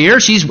best here.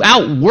 She's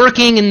out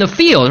working in the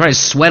field, right?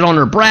 Sweat on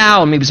her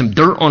brow, and maybe some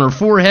dirt on her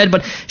forehead,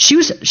 but she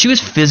was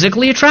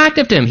physically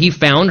attractive to him. He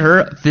found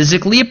her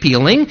physically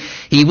appealing.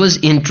 He was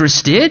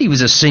interested. He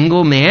was a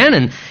single man,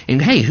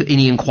 and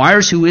he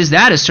inquires, who is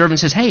that? His servant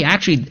says, hey,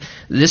 actually,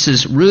 this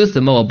is Ruth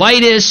the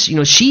Moabitess.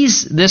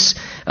 She's this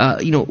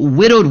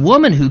widowed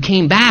woman who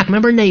came back.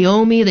 Remember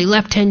Naomi? They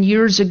left 10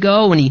 years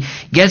ago, and he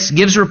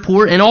gives a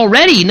report, and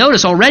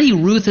already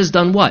Ruth has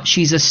done what?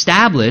 She's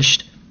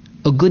established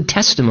a good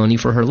testimony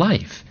for her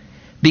life.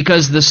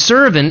 because the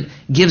servant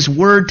gives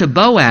word to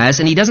Boaz,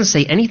 and he doesn't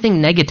say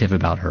anything negative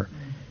about her.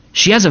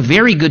 She has a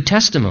very good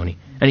testimony.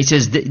 And he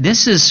says,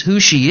 this is who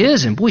she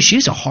is, and boy,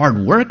 she's a hard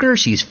worker,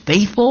 she's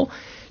faithful,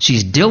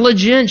 she's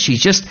diligent, she's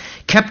just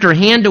kept her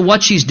hand to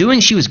what she's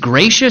doing. She was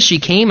gracious. She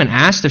came and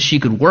asked if she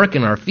could work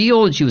in our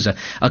field. She was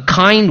a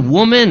kind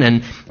woman,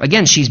 and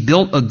again, she's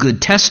built a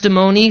good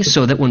testimony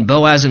so that when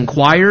Boaz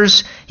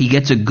inquires, he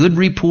gets a good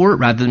report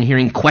rather than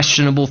hearing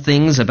questionable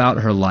things about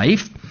her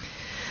life.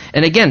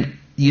 And again,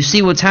 you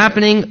see what's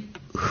happening.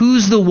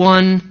 Who's the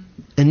one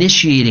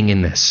initiating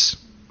in this?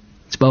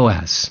 It's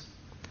Boaz.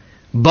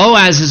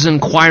 Boaz is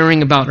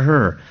inquiring about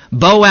her.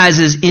 Boaz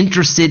is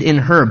interested in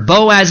her.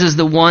 Boaz is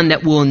the one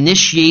that will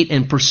initiate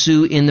and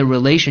pursue in the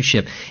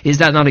relationship. Is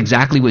that not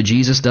exactly what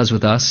Jesus does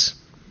with us?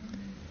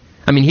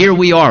 I mean, here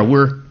we are.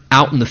 We're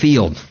out in the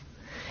field.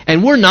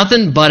 And we're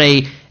nothing but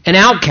an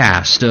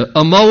outcast,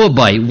 a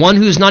Moabite, one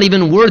who's not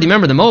even worthy.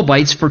 Remember, the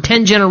Moabites for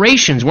 10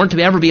 generations weren't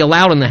to ever be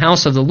allowed in the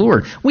house of the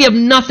Lord. We have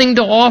nothing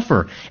to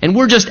offer. And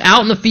we're just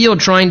out in the field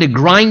trying to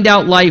grind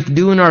out life,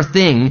 doing our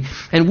thing.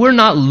 And we're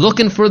not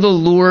looking for the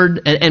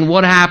Lord. And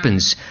what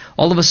happens?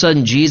 All of a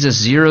sudden,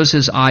 Jesus zeroes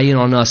his eye in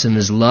on us in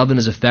his love and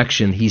his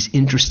affection. He's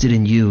interested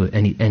in you.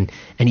 And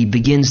he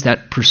begins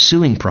that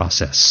pursuing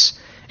process.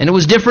 And it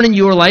was different in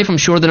your life, I'm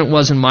sure, than it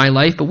was in my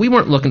life, but we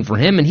weren't looking for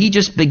him, and he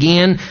just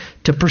began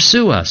to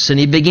pursue us, and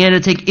he began to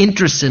take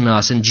interest in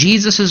us, and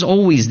Jesus is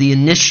always the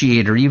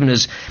initiator, even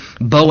as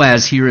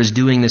Boaz here is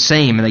doing the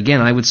same. And again,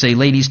 I would say,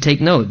 ladies,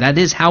 take note. That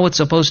is how it's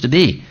supposed to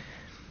be.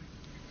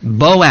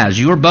 Boaz,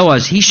 your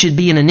Boaz, he should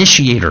be an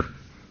initiator.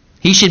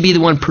 He should be the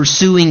one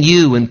pursuing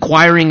you,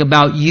 inquiring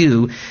about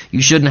you.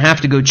 You shouldn't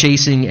have to go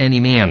chasing any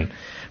man.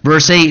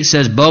 Verse 8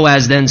 says,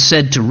 Boaz then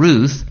said to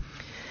Ruth,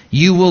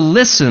 "You will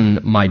listen,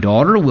 my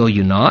daughter, will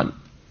you not?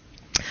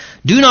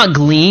 Do not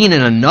glean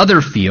in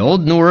another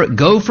field, nor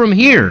go from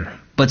here,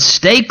 but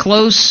stay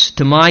close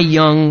to my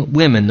young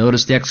women."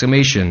 Notice the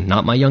exclamation,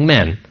 not my young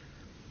men.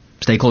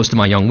 Stay close to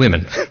my young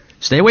women.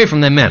 Stay away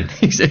from them men.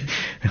 He said,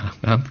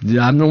 I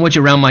don't want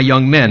you around my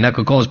young men. That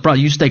could cause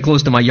problems. You stay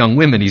close to my young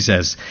women, he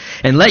says.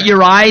 "And let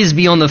your eyes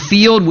be on the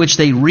field which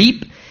they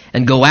reap,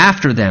 and go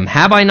after them.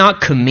 Have I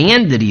not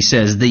commanded," he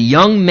says, "the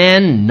young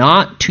men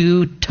not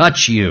to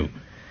touch you?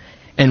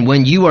 And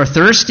when you are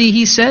thirsty,"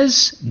 he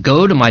says,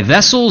 "go to my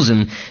vessels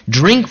and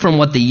drink from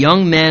what the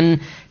young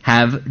men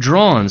have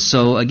drawn."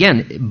 So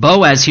again,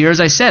 Boaz here,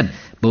 as I said,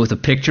 both a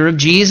picture of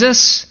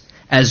Jesus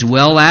as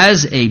well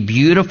as a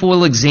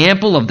beautiful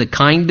example of the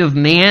kind of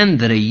man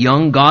that a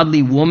young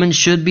godly woman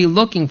should be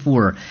looking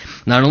for.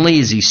 Not only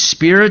is he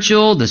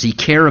spiritual, does he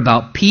care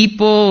about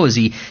people, is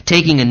he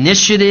taking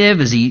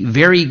initiative, is he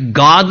very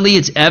godly?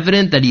 It's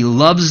evident that he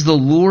loves the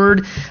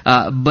Lord.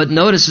 But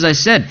notice, as I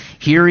said,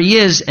 here he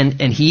is, and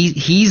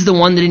he's the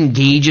one that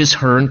engages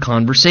her in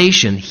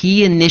conversation.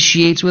 He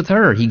initiates with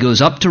her. He goes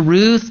up to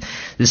Ruth.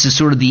 This is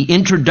sort of the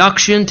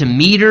introduction to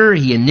meet her.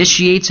 He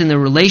initiates in the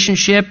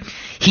relationship.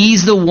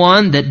 He's the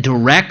one that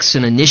directs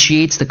and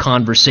initiates the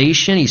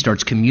conversation. He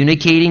starts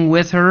communicating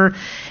with her.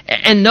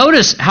 And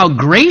notice how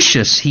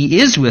gracious he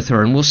is with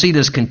her, and we'll see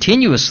this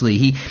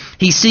continuously.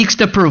 He seeks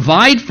to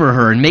provide for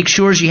her and make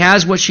sure she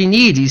has what she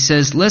needs. He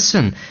says,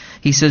 listen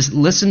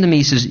to me.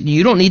 He says,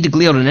 you don't need to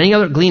glean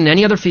in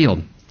any other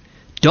field.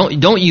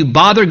 Don't you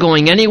bother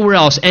going anywhere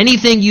else.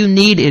 Anything you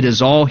need, it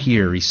is all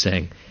here, he's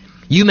saying.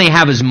 You may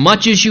have as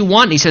much as you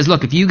want. And he says,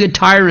 look, if you get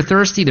tired or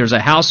thirsty, there's a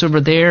house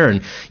over there,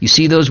 and you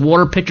see those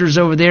water pitchers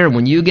over there.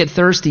 When you get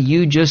thirsty,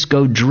 you just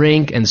go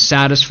drink and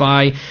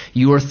satisfy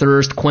your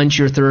thirst, quench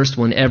your thirst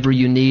whenever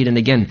you need. And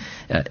again,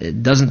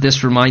 doesn't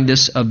this remind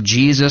us of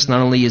Jesus?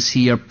 Not only is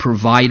he a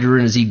provider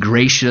and is he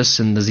gracious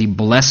and does he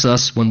bless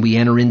us when we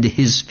enter into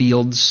his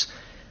fields,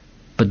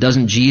 but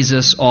doesn't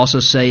Jesus also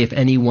say, if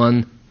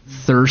anyone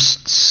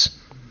thirsts,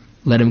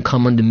 let him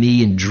come unto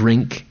me and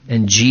drink?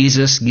 And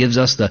Jesus gives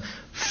us the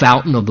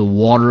fountain of the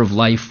water of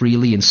life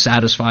freely and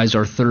satisfies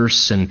our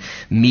thirsts and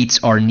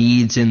meets our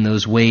needs in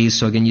those ways.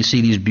 So again, you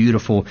see these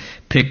beautiful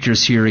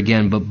pictures here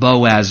again. But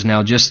Boaz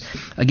now, just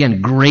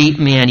again, great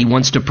man. He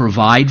wants to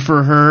provide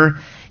for her.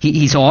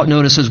 He's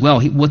notice as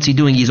well, what's he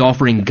doing? He's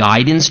offering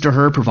guidance to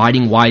her,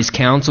 providing wise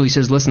counsel. He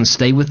says, listen,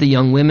 stay with the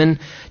young women.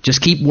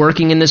 Just keep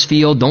working in this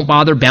field. Don't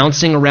bother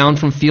bouncing around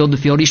from field to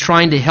field. He's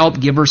trying to help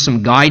give her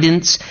some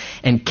guidance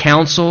and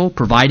counsel,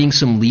 providing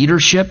some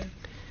leadership,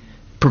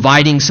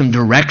 providing some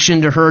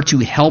direction to her to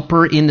help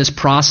her in this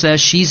process.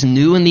 She's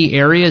new in the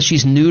area.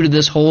 She's new to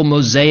this whole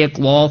Mosaic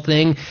law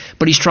thing.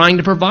 But he's trying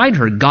to provide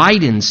her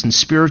guidance and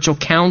spiritual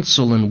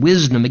counsel and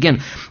wisdom.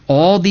 Again,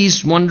 all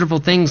these wonderful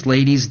things,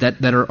 ladies,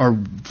 that are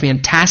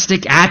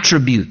fantastic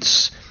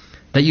attributes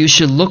that you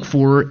should look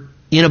for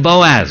in a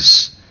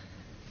Boaz.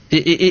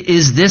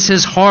 Is this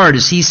his heart?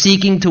 Is he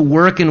seeking to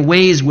work in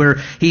ways where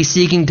he's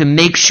seeking to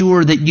make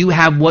sure that you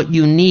have what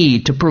you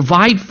need, to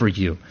provide for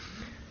you?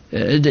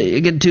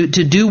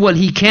 To do what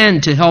he can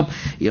to help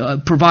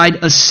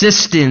provide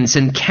assistance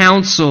and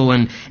counsel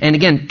and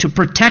again, to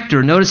protect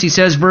her. Notice he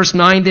says, verse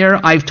 9 there,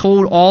 I've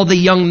told all the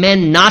young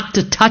men not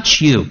to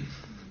touch you.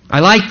 I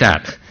like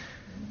that.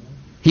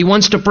 He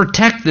wants to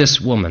protect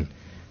this woman.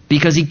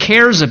 because he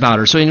cares about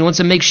her. So he wants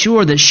to make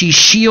sure that she's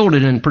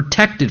shielded and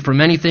protected from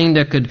anything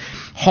that could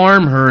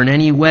harm her in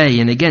any way.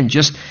 And again,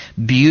 just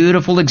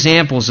beautiful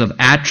examples of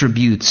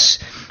attributes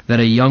that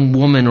a young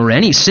woman or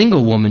any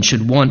single woman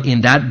should want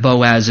in that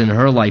Boaz in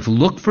her life.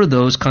 Look for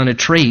those kind of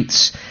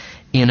traits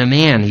in a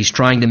man. He's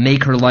trying to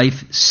make her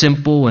life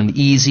simple and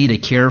easy to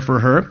care for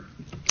her.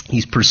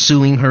 He's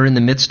pursuing her in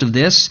the midst of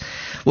this.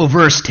 Well,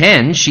 verse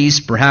 10,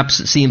 she's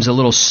perhaps seems a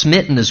little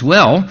smitten as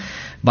well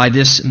by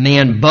this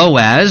man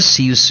Boaz.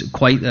 He's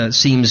quite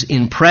seems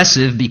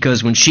impressive,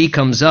 because when she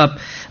comes up,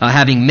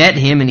 having met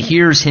him and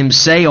hears him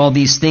say all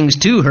these things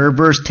to her,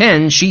 verse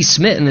 10, she's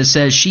smitten. It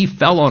says she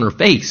fell on her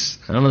face.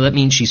 I don't know if that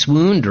means she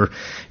swooned or,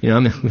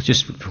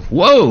 just,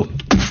 whoa,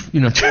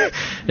 and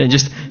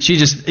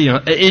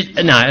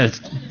it's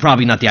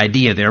probably not the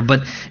idea there,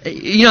 but,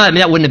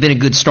 that wouldn't have been a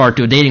good start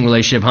to a dating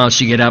relationship, huh?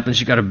 She get up and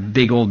she got a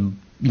big old,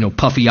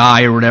 puffy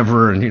eye or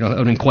whatever, and, it would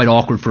have been quite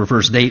awkward for a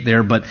first date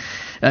there, but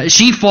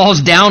she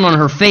falls down on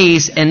her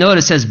face, and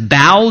notice it says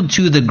bowed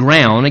to the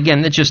ground.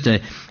 Again, that's just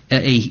a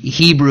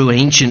Hebrew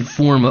ancient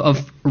form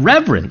of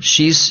reverence.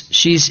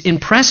 She's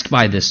impressed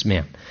by this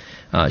man.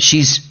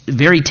 She's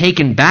very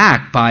taken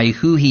back by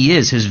who he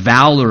is, his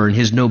valor and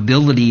his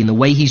nobility and the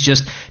way he's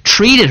just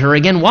treated her.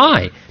 Again,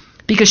 why?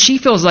 Because she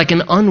feels like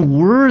an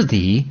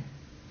unworthy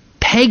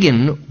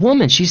pagan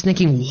woman. She's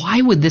thinking, why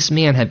would this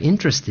man have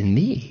interest in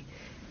me?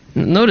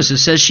 Notice it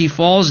says she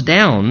falls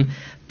down,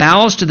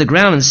 bows to the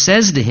ground, and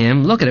says to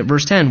him, look at it,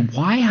 verse 10,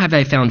 why have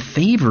I found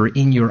favor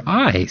in your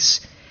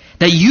eyes,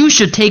 that you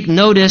should take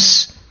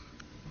notice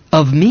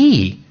of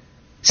me,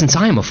 since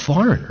I am a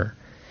foreigner?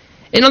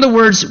 In other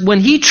words, when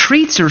he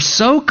treats her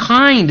so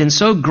kind and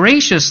so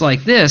gracious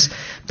like this,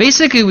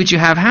 basically what you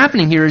have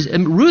happening here is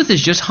Ruth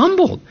is just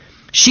humbled.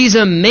 She's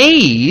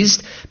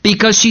amazed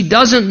because she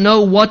doesn't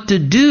know what to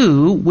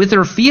do with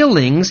her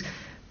feelings,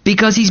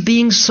 because he's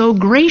being so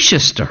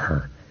gracious to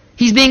her.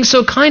 He's being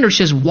so kind to her.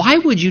 She says, why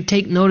would you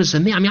take notice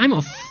of me? I'm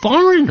a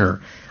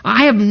foreigner.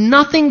 I have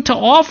nothing to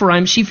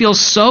offer. She feels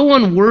so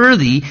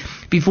unworthy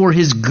before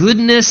his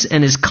goodness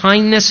and his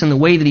kindness and the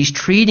way that he's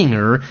treating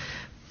her.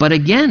 But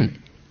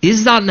again,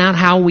 is that not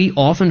how we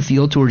often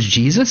feel towards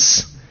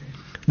Jesus?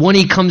 When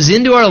he comes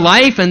into our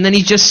life and then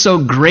he's just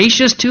so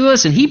gracious to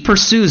us and he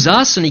pursues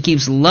us and he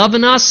keeps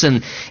loving us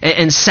and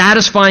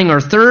satisfying our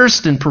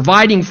thirst and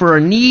providing for our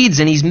needs,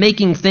 and he's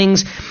making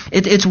things,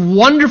 it's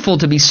wonderful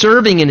to be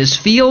serving in his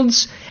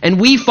fields, and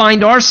we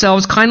find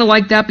ourselves kind of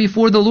like that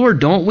before the Lord,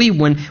 don't we?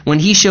 When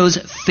he shows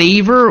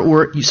favor,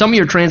 or some of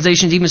your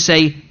translations even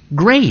say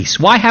grace.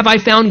 Why have I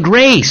found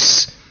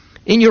grace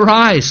in your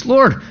eyes?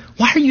 Lord,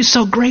 why are you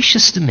so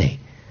gracious to me?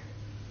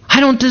 I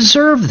don't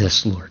deserve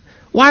this, Lord.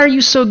 Why are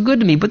you so good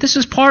to me? But this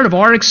is part of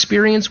our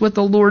experience with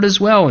the Lord as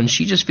well. And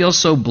she just feels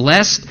so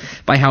blessed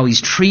by how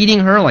he's treating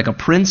her like a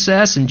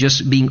princess and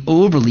just being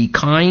overly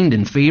kind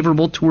and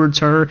favorable towards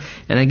her.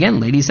 And again,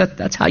 ladies,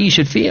 that's how you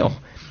should feel.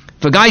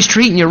 If a guy's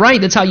treating you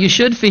right, that's how you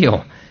should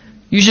feel.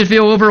 You should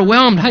feel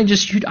overwhelmed.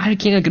 I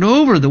can't get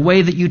over the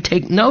way that you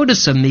take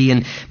notice of me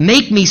and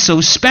make me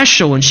so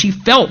special. And she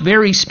felt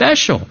very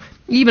special,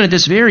 even at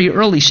this very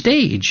early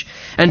stage.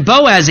 And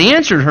Boaz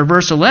answered her,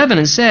 verse 11,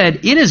 and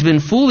said, it has been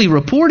fully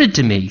reported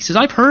to me. He says,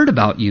 I've heard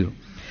about you.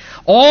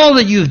 All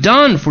that you've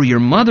done for your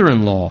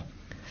mother-in-law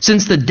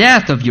since the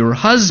death of your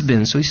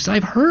husband. So he says,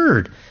 I've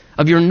heard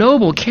of your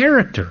noble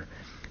character.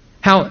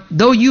 How,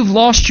 though you've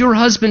lost your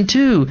husband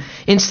too,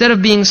 instead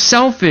of being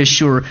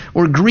selfish or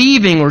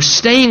grieving or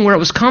staying where it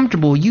was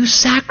comfortable, you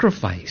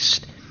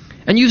sacrificed.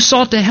 And you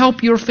sought to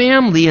help your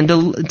family and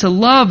to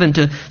love and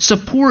to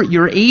support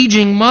your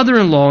aging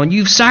mother-in-law. And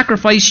you've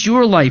sacrificed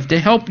your life to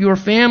help your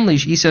family,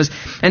 he says.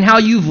 And how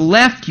you've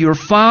left your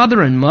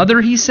father and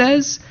mother, he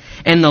says,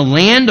 and the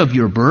land of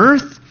your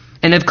birth,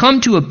 and have come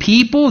to a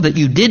people that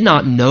you did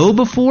not know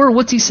before.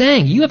 What's he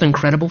saying? You have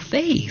incredible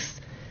faith.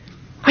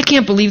 I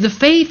can't believe the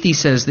faith, he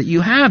says, that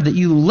you have, that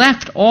you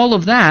left all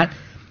of that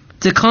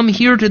to come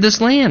here to this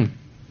land.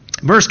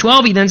 Verse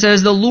 12, he then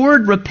says, the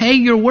Lord repay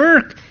your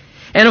work,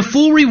 and a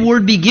full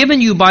reward be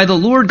given you by the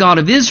Lord God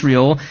of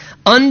Israel,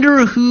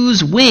 under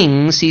whose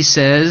wings, he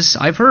says,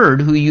 I've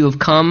heard, who you have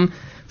come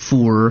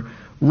for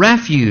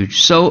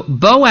refuge. So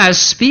Boaz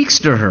speaks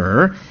to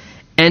her,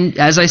 and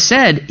as I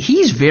said,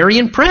 he's very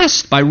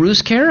impressed by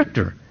Ruth's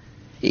character.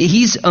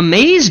 He's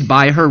amazed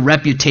by her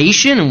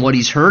reputation and what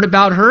he's heard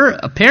about her.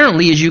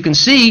 Apparently, as you can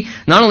see,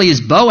 not only is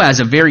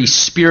Boaz a very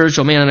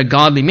spiritual man and a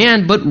godly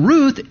man, but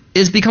Ruth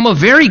has become a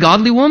very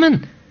godly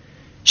woman.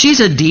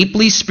 She's a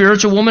deeply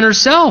spiritual woman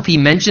herself. He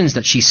mentions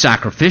that she's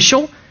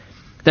sacrificial,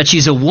 that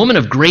she's a woman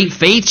of great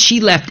faith. She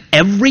left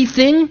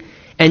everything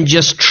and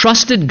just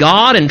trusted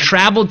God and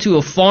traveled to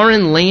a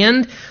foreign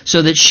land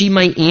so that she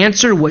might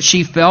answer what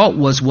she felt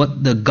was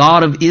what the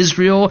God of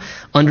Israel,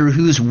 under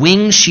whose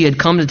wings she had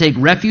come to take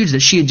refuge,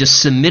 that she had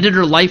just submitted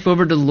her life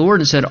over to the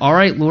Lord and said, all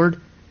right, Lord,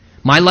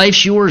 my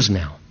life's yours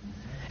now.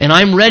 And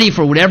I'm ready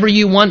for whatever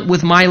you want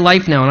with my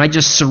life now. And I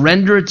just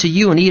surrender it to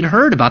you. And he had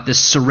heard about this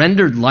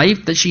surrendered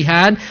life that she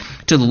had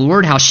to the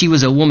Lord, how she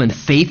was a woman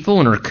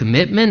faithful in her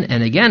commitment.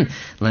 And again,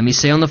 let me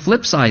say on the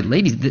flip side,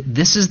 ladies,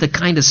 this is the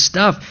kind of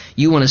stuff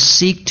you want to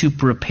seek to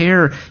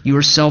prepare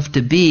yourself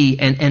to be.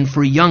 And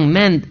for young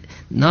men,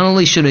 not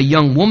only should a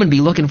young woman be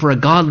looking for a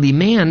godly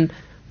man,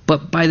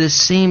 but by the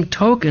same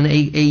token, a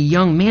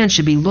young man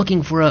should be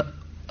looking for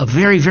a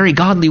very, very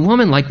godly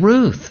woman like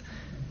Ruth.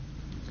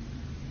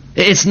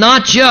 It's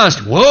not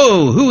just,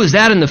 whoa, who is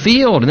that in the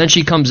field? And then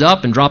she comes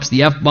up and drops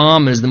the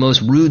F-bomb and is the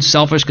most rude,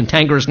 selfish,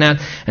 cantankerous gnat.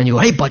 And you go,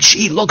 hey, but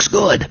she looks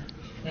good.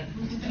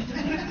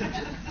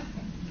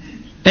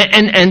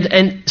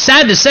 And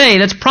sad to say,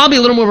 that's probably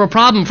a little more of a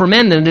problem for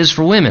men than it is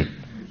for women.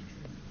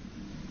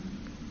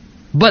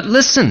 But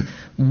listen,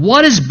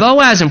 what is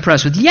Boaz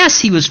impressed with? Yes,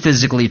 he was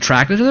physically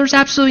attracted. There's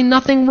absolutely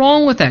nothing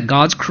wrong with that.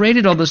 God's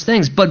created all those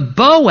things. But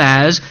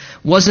Boaz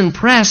was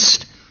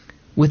impressed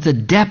with the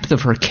depth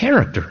of her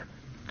character.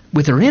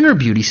 With her inner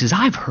beauty. He says,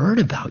 I've heard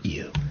about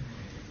you.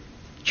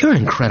 You're an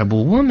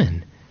incredible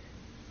woman.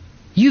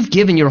 You've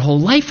given your whole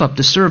life up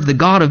to serve the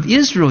God of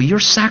Israel. You're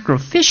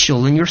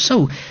sacrificial and you're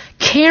so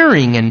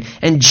caring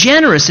and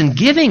generous and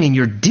giving, and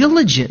you're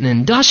diligent and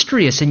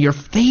industrious and you're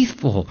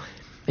faithful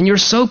and you're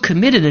so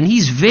committed. And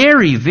he's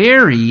very,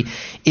 very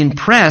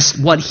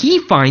impressed. What he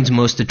finds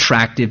most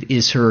attractive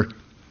is her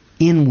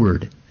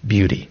inward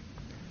beauty.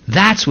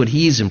 That's what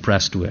he's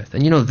impressed with.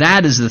 And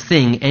that is the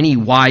thing any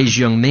wise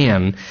young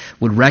man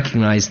would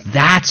recognize.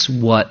 That's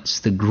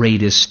what's the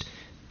greatest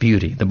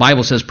beauty. The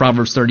Bible says,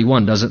 Proverbs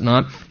 31, does it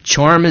not?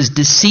 Charm is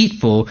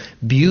deceitful,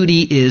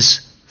 beauty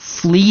is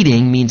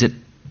fleeting, means it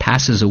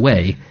passes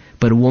away,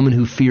 but a woman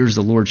who fears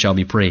the Lord shall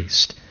be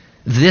praised.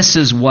 This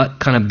is what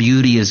kind of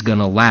beauty is going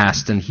to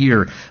last. And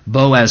here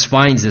Boaz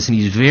finds this, and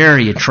he's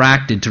very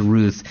attracted to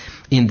Ruth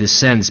in this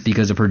sense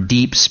because of her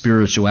deep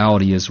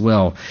spirituality as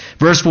well.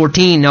 Verse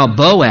 14, now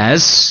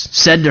Boaz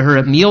said to her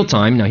at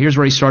mealtime, now here's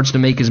where he starts to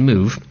make his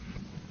move.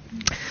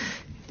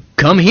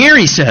 Come here,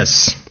 he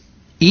says,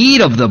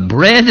 eat of the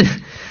bread,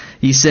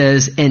 he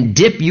says, and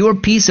dip your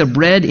piece of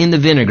bread in the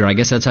vinegar. I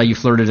guess that's how you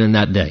flirted in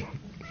that day.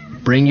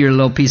 Bring your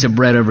little piece of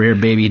bread over here,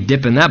 baby,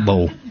 dip in that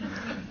bowl.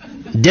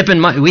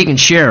 We can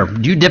share.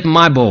 You dip in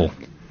my bowl.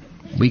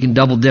 We can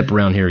double dip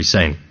around here, he's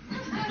saying.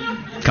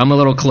 Come a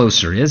little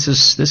closer. This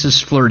is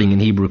flirting in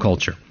Hebrew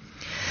culture.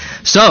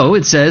 So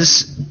it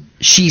says,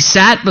 she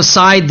sat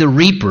beside the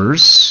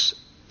reapers,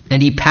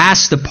 and he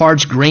passed the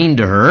parched grain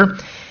to her,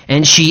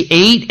 and she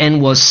ate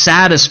and was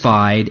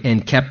satisfied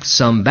and kept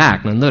some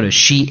back. Now notice,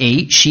 she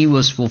ate, she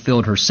was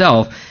fulfilled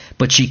herself,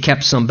 but she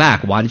kept some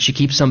back. Why did she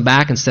keep some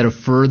back? Instead of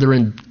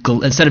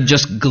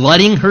just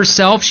glutting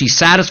herself, she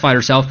satisfied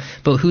herself.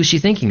 But who's she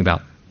thinking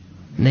about?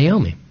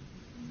 Naomi.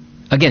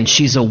 Again,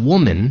 she's a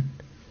woman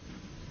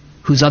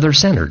who's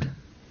other-centered.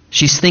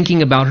 She's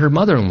thinking about her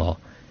mother-in-law.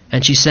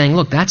 And she's saying,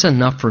 look, that's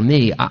enough for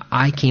me.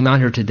 I came out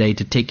here today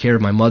to take care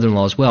of my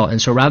mother-in-law as well.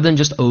 And so rather than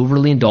just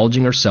overly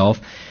indulging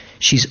herself,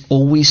 she's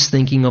always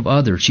thinking of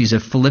others. She's a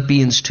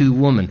Philippians 2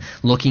 woman,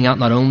 looking out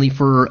not only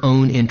for her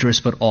own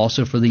interests, but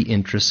also for the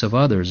interests of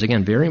others.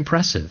 Again, very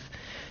impressive.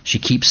 She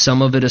keeps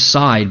some of it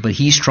aside, but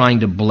he's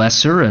trying to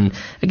bless her. And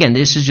again,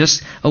 this is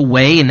just a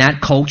way in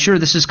that culture.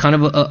 This is kind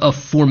of a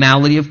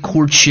formality of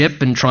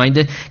courtship and trying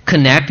to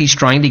connect. He's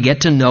trying to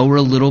get to know her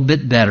a little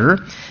bit better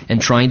and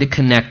trying to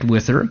connect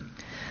with her.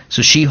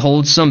 So she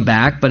holds some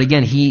back, but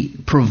again, he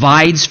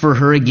provides for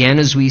her again,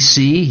 as we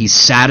see. He's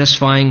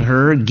satisfying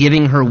her,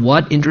 giving her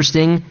what?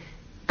 Interesting.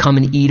 Come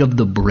and eat of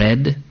the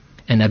bread.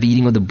 And of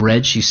eating of the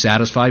bread, she's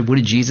satisfied. What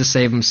did Jesus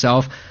say of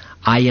himself?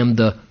 I am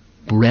the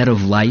bread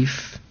of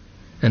life.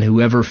 And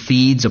whoever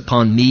feeds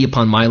upon me,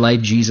 upon my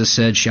life, Jesus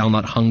said, shall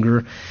not hunger.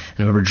 And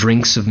whoever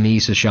drinks of me,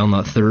 so shall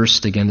not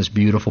thirst. Again, this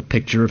beautiful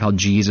picture of how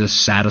Jesus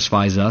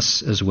satisfies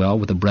us as well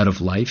with the bread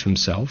of life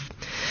himself.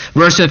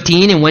 Verse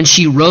 15, and when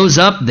she rose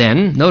up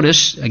then,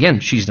 notice, again,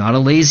 she's not a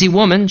lazy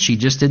woman. She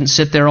just didn't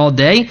sit there all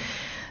day.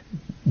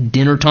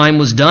 Dinner time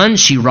was done.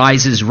 She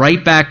rises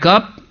right back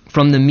up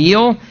from the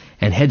meal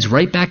and heads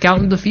right back out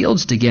into the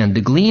fields again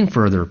to glean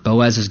further.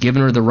 Boaz has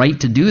given her the right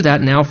to do that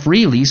now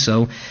freely,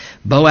 so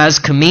Boaz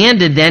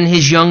commanded then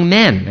his young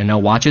men, and now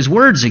watch his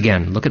words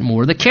again. Look at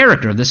more of the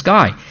character of this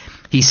guy.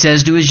 He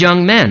says to his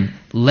young men,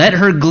 let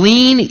her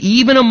glean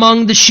even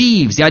among the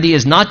sheaves. The idea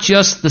is not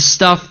just the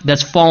stuff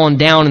that's fallen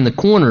down in the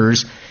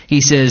corners.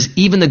 He says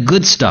even the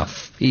good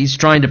stuff. He's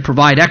trying to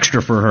provide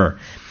extra for her.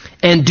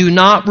 And do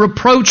not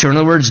reproach her. In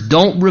other words,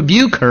 don't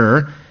rebuke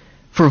her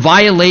for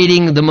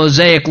violating the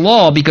Mosaic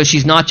law because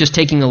she's not just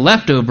taking the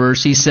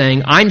leftovers. He's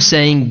saying, I'm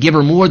saying give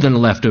her more than the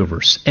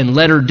leftovers and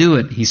let her do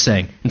it, he's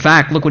saying. In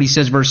fact, look what he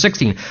says, verse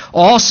 16.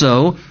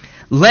 Also,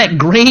 let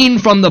grain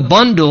from the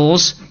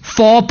bundles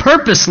fall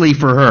purposely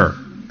for her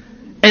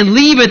and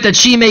leave it that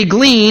she may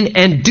glean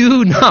and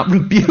do not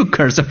rebuke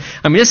her. So,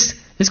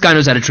 this guy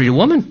knows how to treat a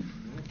woman.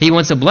 He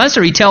wants to bless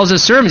her. He tells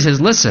his servant, he says,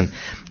 listen,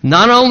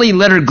 not only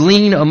let her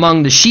glean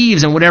among the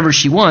sheaves and whatever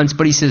she wants,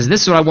 but he says,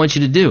 this is what I want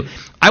you to do.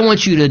 I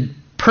want you to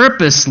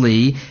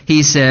purposely,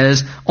 he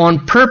says,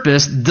 on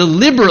purpose,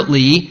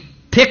 deliberately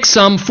pick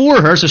some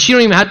for her so she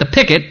don't even have to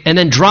pick it, and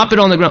then drop it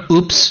on the ground.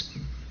 Oops.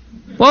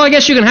 Well, I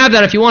guess you can have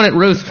that if you want it,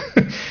 Ruth.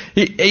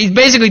 He's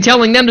basically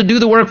telling them to do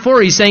the work for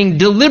her. He's saying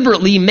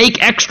deliberately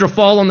make extra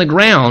fall on the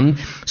ground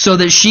so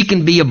that she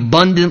can be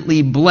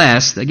abundantly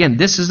blessed. Again,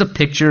 this is a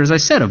picture, as I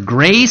said, of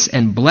grace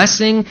and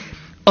blessing,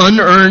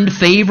 unearned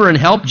favor and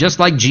help, just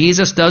like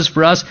Jesus does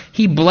for us.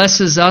 He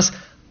blesses us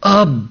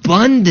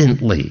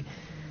abundantly.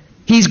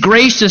 He's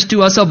gracious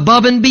to us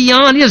above and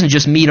beyond. He doesn't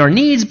just meet our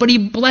needs, but he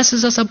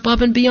blesses us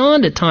above and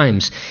beyond at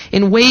times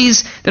in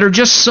ways that are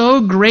just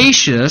so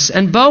gracious.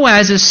 And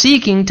Boaz is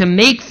seeking to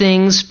make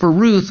things for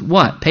Ruth,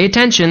 what? Pay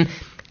attention,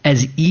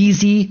 as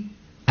easy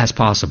as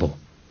possible.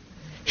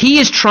 He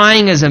is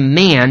trying as a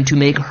man to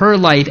make her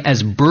life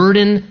as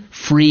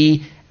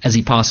burden-free as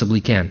he possibly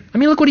can. I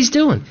mean, look what he's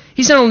doing.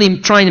 He's not only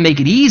trying to make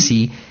it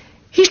easy,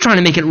 he's trying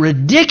to make it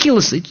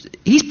ridiculously.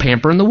 He's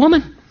pampering the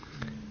woman.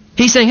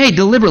 He's saying, hey,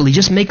 deliberately,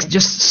 just make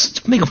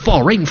a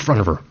fall right in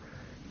front of her.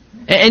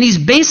 And he's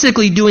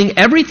basically doing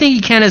everything he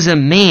can as a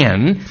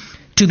man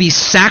to be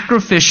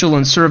sacrificial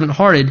and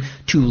servant-hearted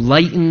to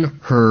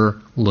lighten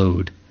her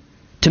load,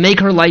 to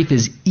make her life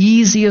as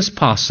easy as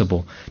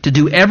possible, to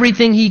do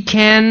everything he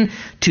can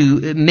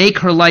to make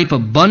her life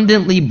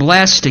abundantly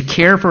blessed, to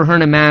care for her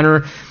in a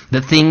manner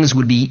that things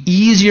would be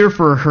easier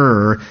for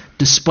her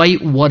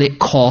despite what it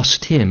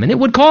cost him. And it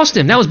would cost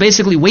him. That was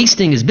basically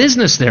wasting his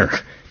business there.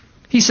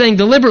 He's saying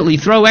deliberately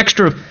throw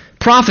extra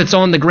profits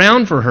on the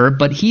ground for her,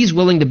 but he's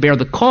willing to bear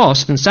the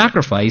cost and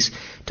sacrifice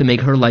to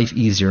make her life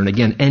easier. And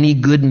again, any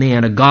good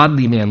man, a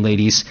godly man,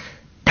 ladies,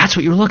 that's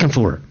what you're looking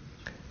for.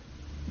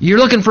 You're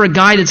looking for a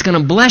guy that's going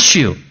to bless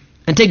you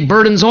and take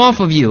burdens off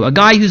of you, a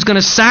guy who's going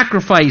to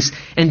sacrifice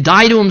and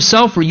die to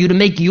himself for you to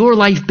make your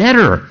life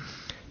better,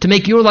 to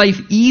make your life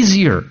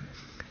easier,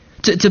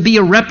 to be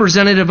a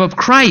representative of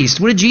Christ.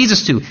 What did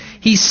Jesus do?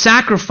 He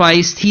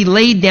sacrificed, he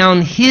laid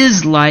down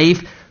his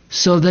life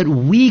so that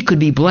we could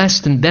be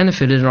blessed and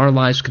benefited and our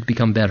lives could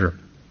become better.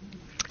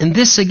 And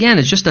this, again,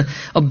 is just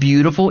a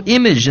beautiful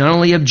image, not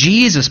only of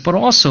Jesus, but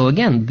also,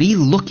 again, be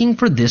looking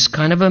for this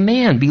kind of a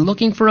man. Be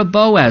looking for a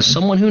Boaz,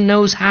 someone who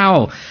knows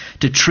how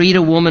to treat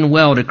a woman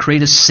well, to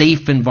create a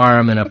safe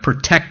environment, a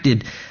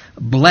protected,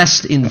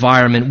 blessed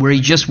environment where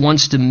he just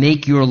wants to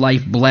make your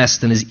life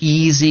blessed and as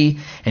easy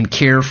and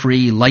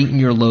carefree, lighten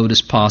your load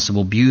as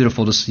possible.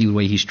 Beautiful to see the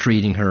way he's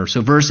treating her.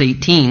 So verse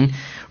 18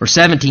 or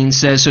 17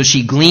 says, so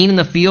she gleaned in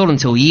the field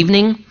until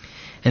evening,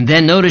 and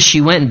then notice she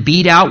went and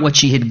beat out what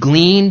she had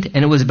gleaned,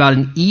 and it was about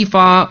an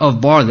ephah of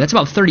barley. That's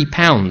about 30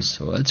 pounds.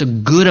 So that's a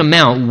good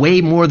amount,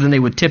 way more than they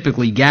would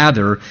typically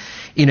gather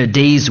in a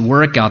day's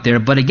work out there.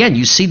 But again,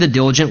 you see the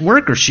diligent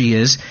worker she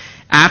is.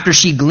 After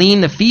she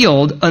gleaned the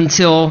field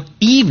until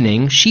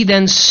evening, she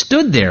then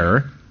stood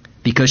there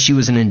because she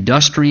was an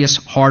industrious,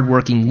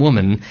 hardworking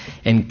woman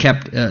and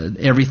kept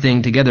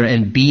everything together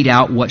and beat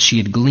out what she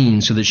had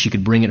gleaned so that she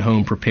could bring it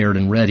home prepared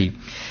and ready.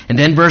 And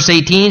then verse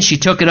 18, she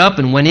took it up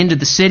and went into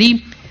the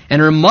city,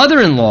 and her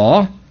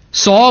mother-in-law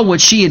saw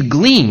what she had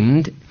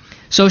gleaned,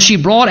 so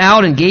she brought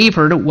out and gave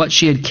her to what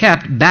she had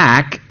kept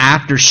back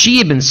after she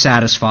had been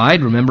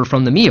satisfied, remember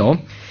from the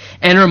meal.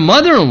 And her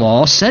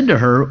mother-in-law said to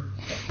her,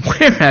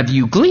 where have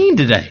you gleaned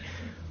today?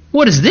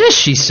 What is this?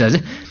 She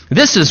says.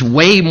 This is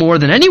way more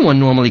than anyone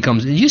normally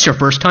comes. It's your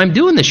first time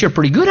doing this. You're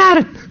pretty good at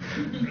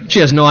it. She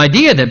has no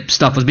idea that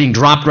stuff was being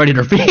dropped right at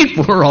her feet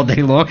for her all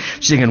day long.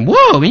 She's thinking,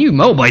 whoa, you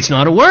Moabites know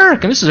how to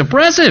work. And this is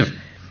impressive.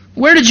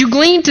 Where did you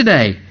glean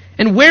today?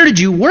 And where did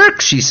you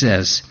work? She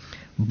says.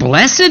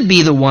 Blessed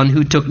be the one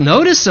who took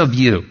notice of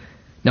you.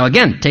 Now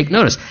again, take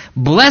notice.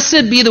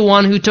 Blessed be the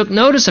one who took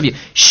notice of you.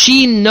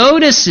 She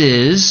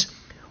notices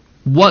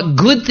what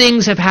good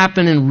things have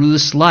happened in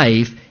Ruth's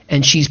life,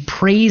 and she's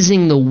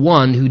praising the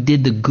one who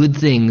did the good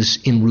things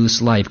in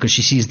Ruth's life because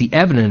she sees the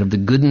evidence of the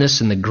goodness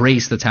and the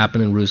grace that's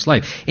happened in Ruth's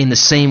life. In the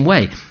same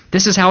way,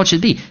 this is how it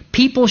should be.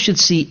 People should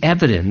see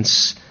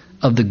evidence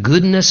of the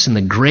goodness and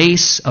the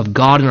grace of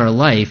God in our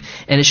life,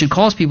 and it should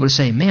cause people to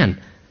say, man,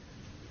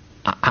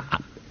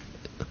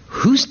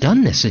 who's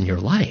done this in your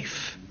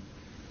life?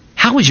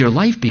 How has your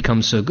life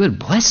become so good?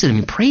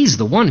 Blessed, praise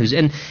the one who's...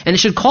 And it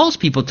should cause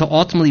people to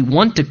ultimately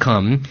want to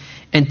come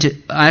and to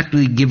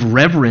actually give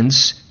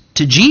reverence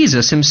to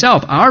Jesus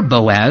himself, our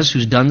Boaz,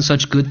 who's done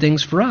such good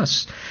things for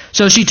us.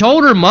 So she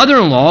told her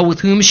mother-in-law with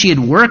whom she had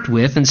worked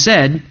with and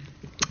said,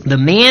 the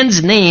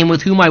man's name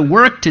with whom I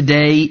work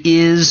today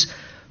is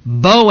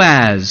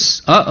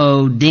Boaz.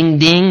 Uh-oh, ding,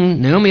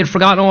 ding. Naomi had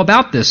forgotten all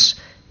about this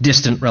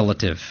distant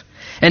relative.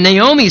 And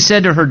Naomi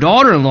said to her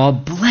daughter-in-law,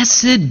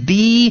 blessed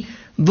be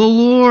the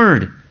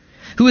Lord,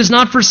 who has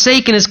not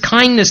forsaken his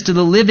kindness to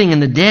the living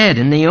and the dead.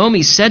 And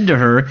Naomi said to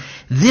her,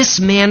 this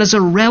man is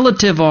a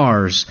relative of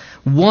ours,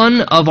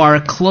 one of our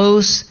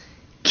close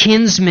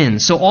kinsmen.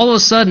 So all of a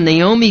sudden,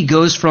 Naomi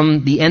goes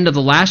from the end of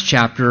the last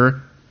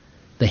chapter,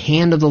 the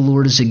hand of the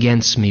Lord is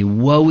against me,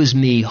 woe is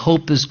me,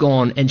 hope is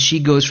gone. And she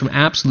goes from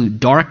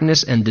absolute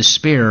darkness and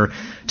despair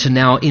to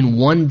now in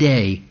one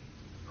day,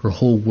 her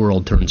whole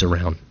world turns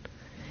around.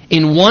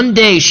 In one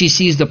day, she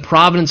sees the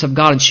providence of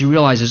God and she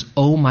realizes,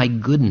 oh my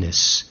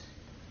goodness,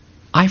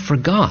 I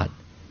forgot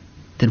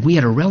that we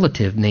had a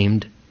relative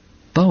named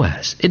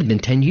Boaz. It had been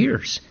 10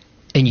 years.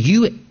 And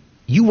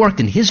you worked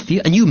in his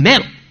field, and you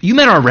met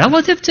our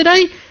relative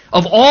today?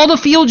 Of all the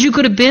fields you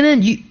could have been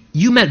in,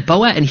 you met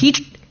Boaz, and he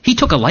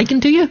took a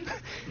liking to you?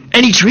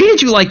 And he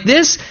treated you like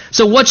this?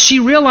 So what's she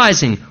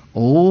realizing?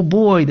 Oh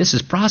boy, this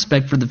is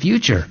prospect for the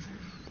future.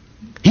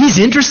 He's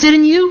interested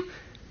in you?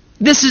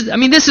 This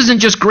isn't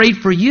just great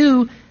for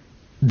you.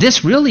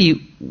 This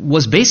really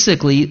was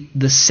basically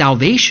the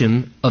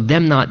salvation of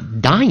them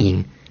not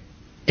dying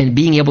and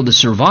being able to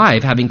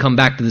survive, having come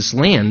back to this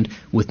land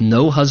with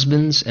no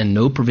husbands and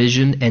no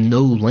provision and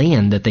no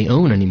land that they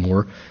own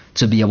anymore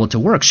to be able to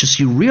work. So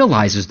she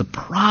realizes the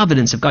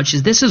providence of God. She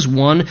says, this is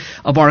one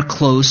of our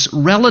close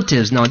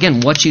relatives. Now again,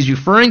 what she's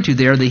referring to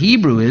there, the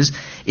Hebrew is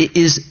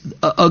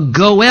a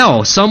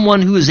goel,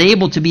 someone who is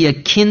able to be a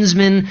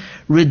kinsman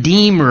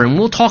redeemer. And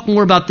we'll talk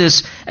more about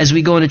this as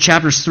we go into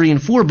chapters 3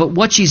 and 4, but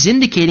what she's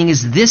indicating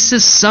is this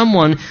is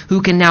someone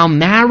who can now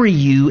marry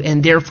you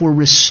and therefore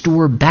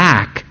restore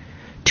back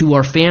to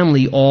our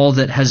family all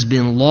that has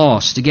been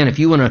lost. Again, if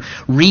you want to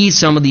read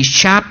some of these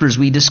chapters,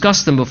 we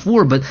discussed them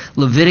before, but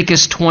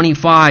Leviticus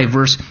 25,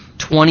 verse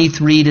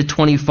 23 to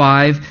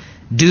 25,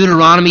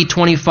 Deuteronomy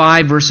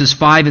 25, verses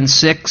 5 and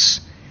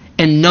 6,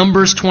 and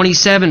Numbers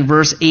 27,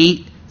 verse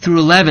 8 through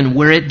 11,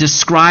 where it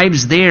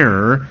describes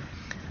there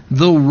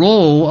the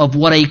role of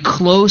what a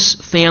close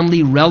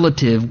family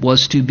relative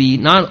was to be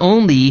not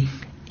only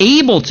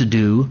able to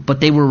do, but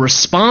they were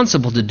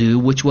responsible to do,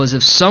 which was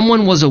if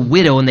someone was a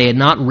widow and they had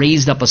not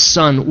raised up a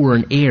son or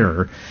an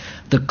heir,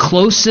 the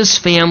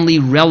closest family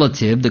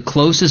relative, the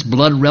closest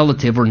blood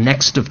relative or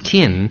next of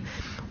kin,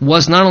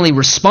 was not only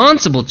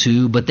responsible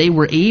to, but they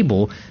were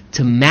able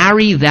to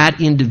marry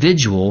that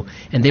individual,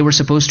 and they were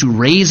supposed to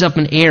raise up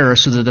an heir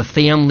so that the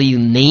family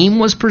name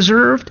was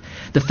preserved,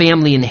 the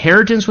family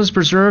inheritance was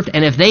preserved,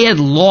 and if they had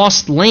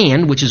lost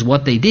land, which is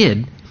what they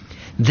did,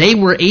 they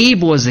were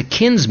able as a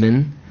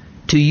kinsman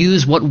to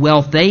use what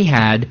wealth they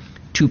had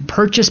to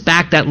purchase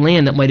back that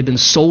land that might have been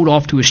sold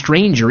off to a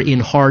stranger in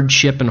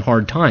hardship and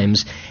hard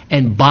times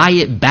and buy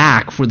it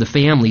back for the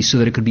family so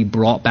that it could be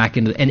brought back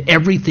into, and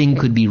everything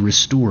could be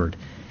restored.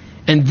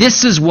 And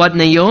this is what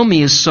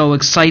Naomi is so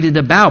excited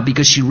about,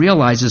 because she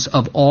realizes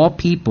of all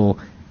people,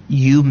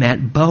 you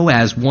met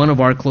Boaz, one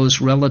of our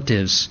close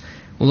relatives.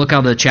 Well, look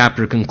how the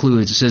chapter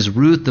concludes. It says,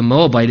 Ruth the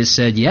Moabitess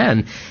said, yeah,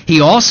 and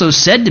he also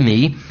said to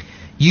me,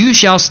 you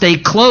shall stay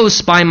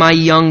close by my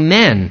young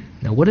men.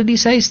 Now, what did he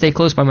say? Stay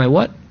close by my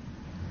what?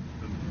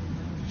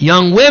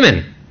 Young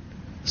women.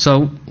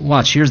 So,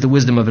 watch, here's the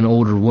wisdom of an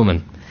older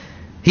woman.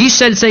 He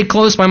said, stay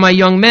close by my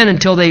young men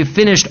until they've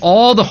finished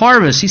all the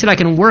harvest. He said, I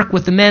can work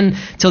with the men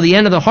till the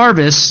end of the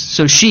harvest.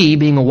 So she,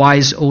 being a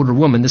wise older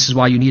woman, this is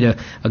why you need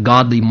a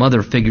godly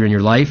mother figure in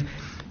your life.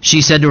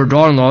 She said to her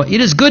daughter-in-law,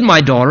 it is good, my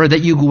daughter,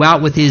 that you go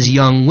out with his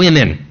young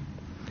women,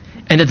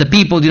 and that the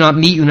people do not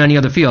meet you in any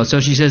other field.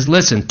 So she says,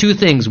 listen, two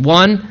things.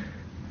 One,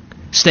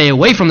 stay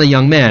away from the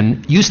young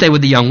men. You stay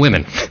with the young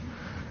women.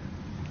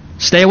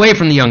 Stay away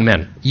from the young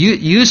men.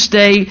 You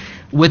stay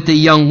with the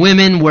young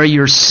women where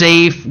you're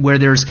safe, where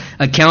there's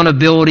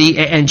accountability.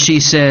 And she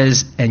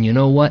says, and you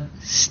know what?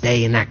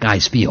 Stay in that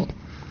guy's field.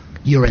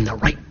 You're in the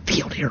right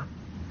field here.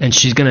 And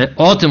she's going to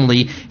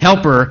ultimately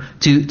help her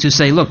to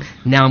say, look,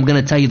 now I'm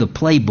going to tell you the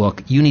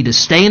playbook. You need to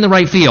stay in the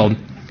right field,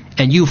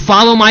 and you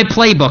follow my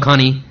playbook,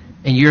 honey,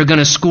 and you're going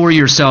to score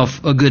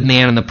yourself a good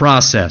man in the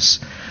process.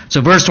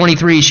 So verse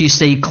 23, she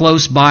stayed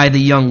close by the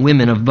young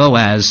women of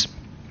Boaz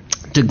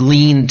to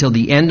glean till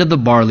the end of the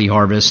barley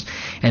harvest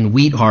and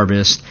wheat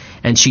harvest,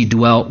 and she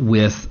dwelt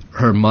with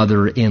her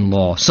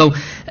mother-in-law. So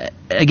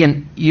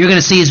again, you're going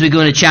to see as we go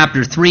into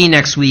chapter 3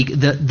 next week,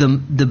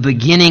 the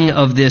beginning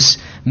of this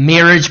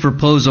marriage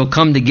proposal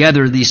come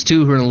together. These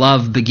two who are in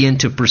love begin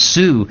to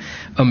pursue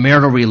a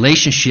marital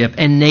relationship.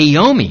 And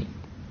Naomi,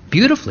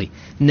 beautifully,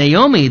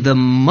 Naomi, the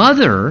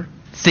mother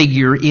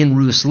figure in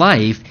Ruth's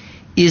life,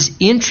 is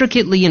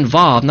intricately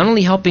involved, not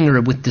only helping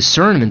her with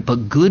discernment,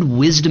 but good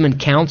wisdom and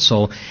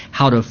counsel,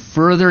 how to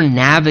further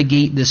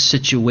navigate this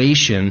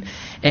situation,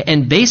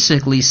 and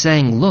basically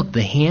saying, look,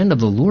 the hand of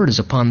the Lord is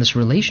upon this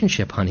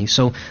relationship, honey,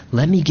 so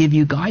let me give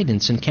you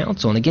guidance and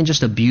counsel. And again,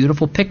 just a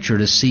beautiful picture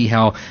to see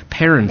how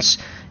parents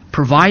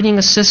providing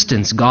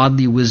assistance,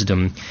 godly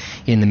wisdom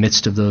in the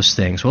midst of those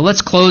things. Well,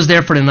 let's close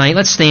there for tonight.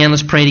 Let's stand,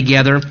 let's pray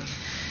together.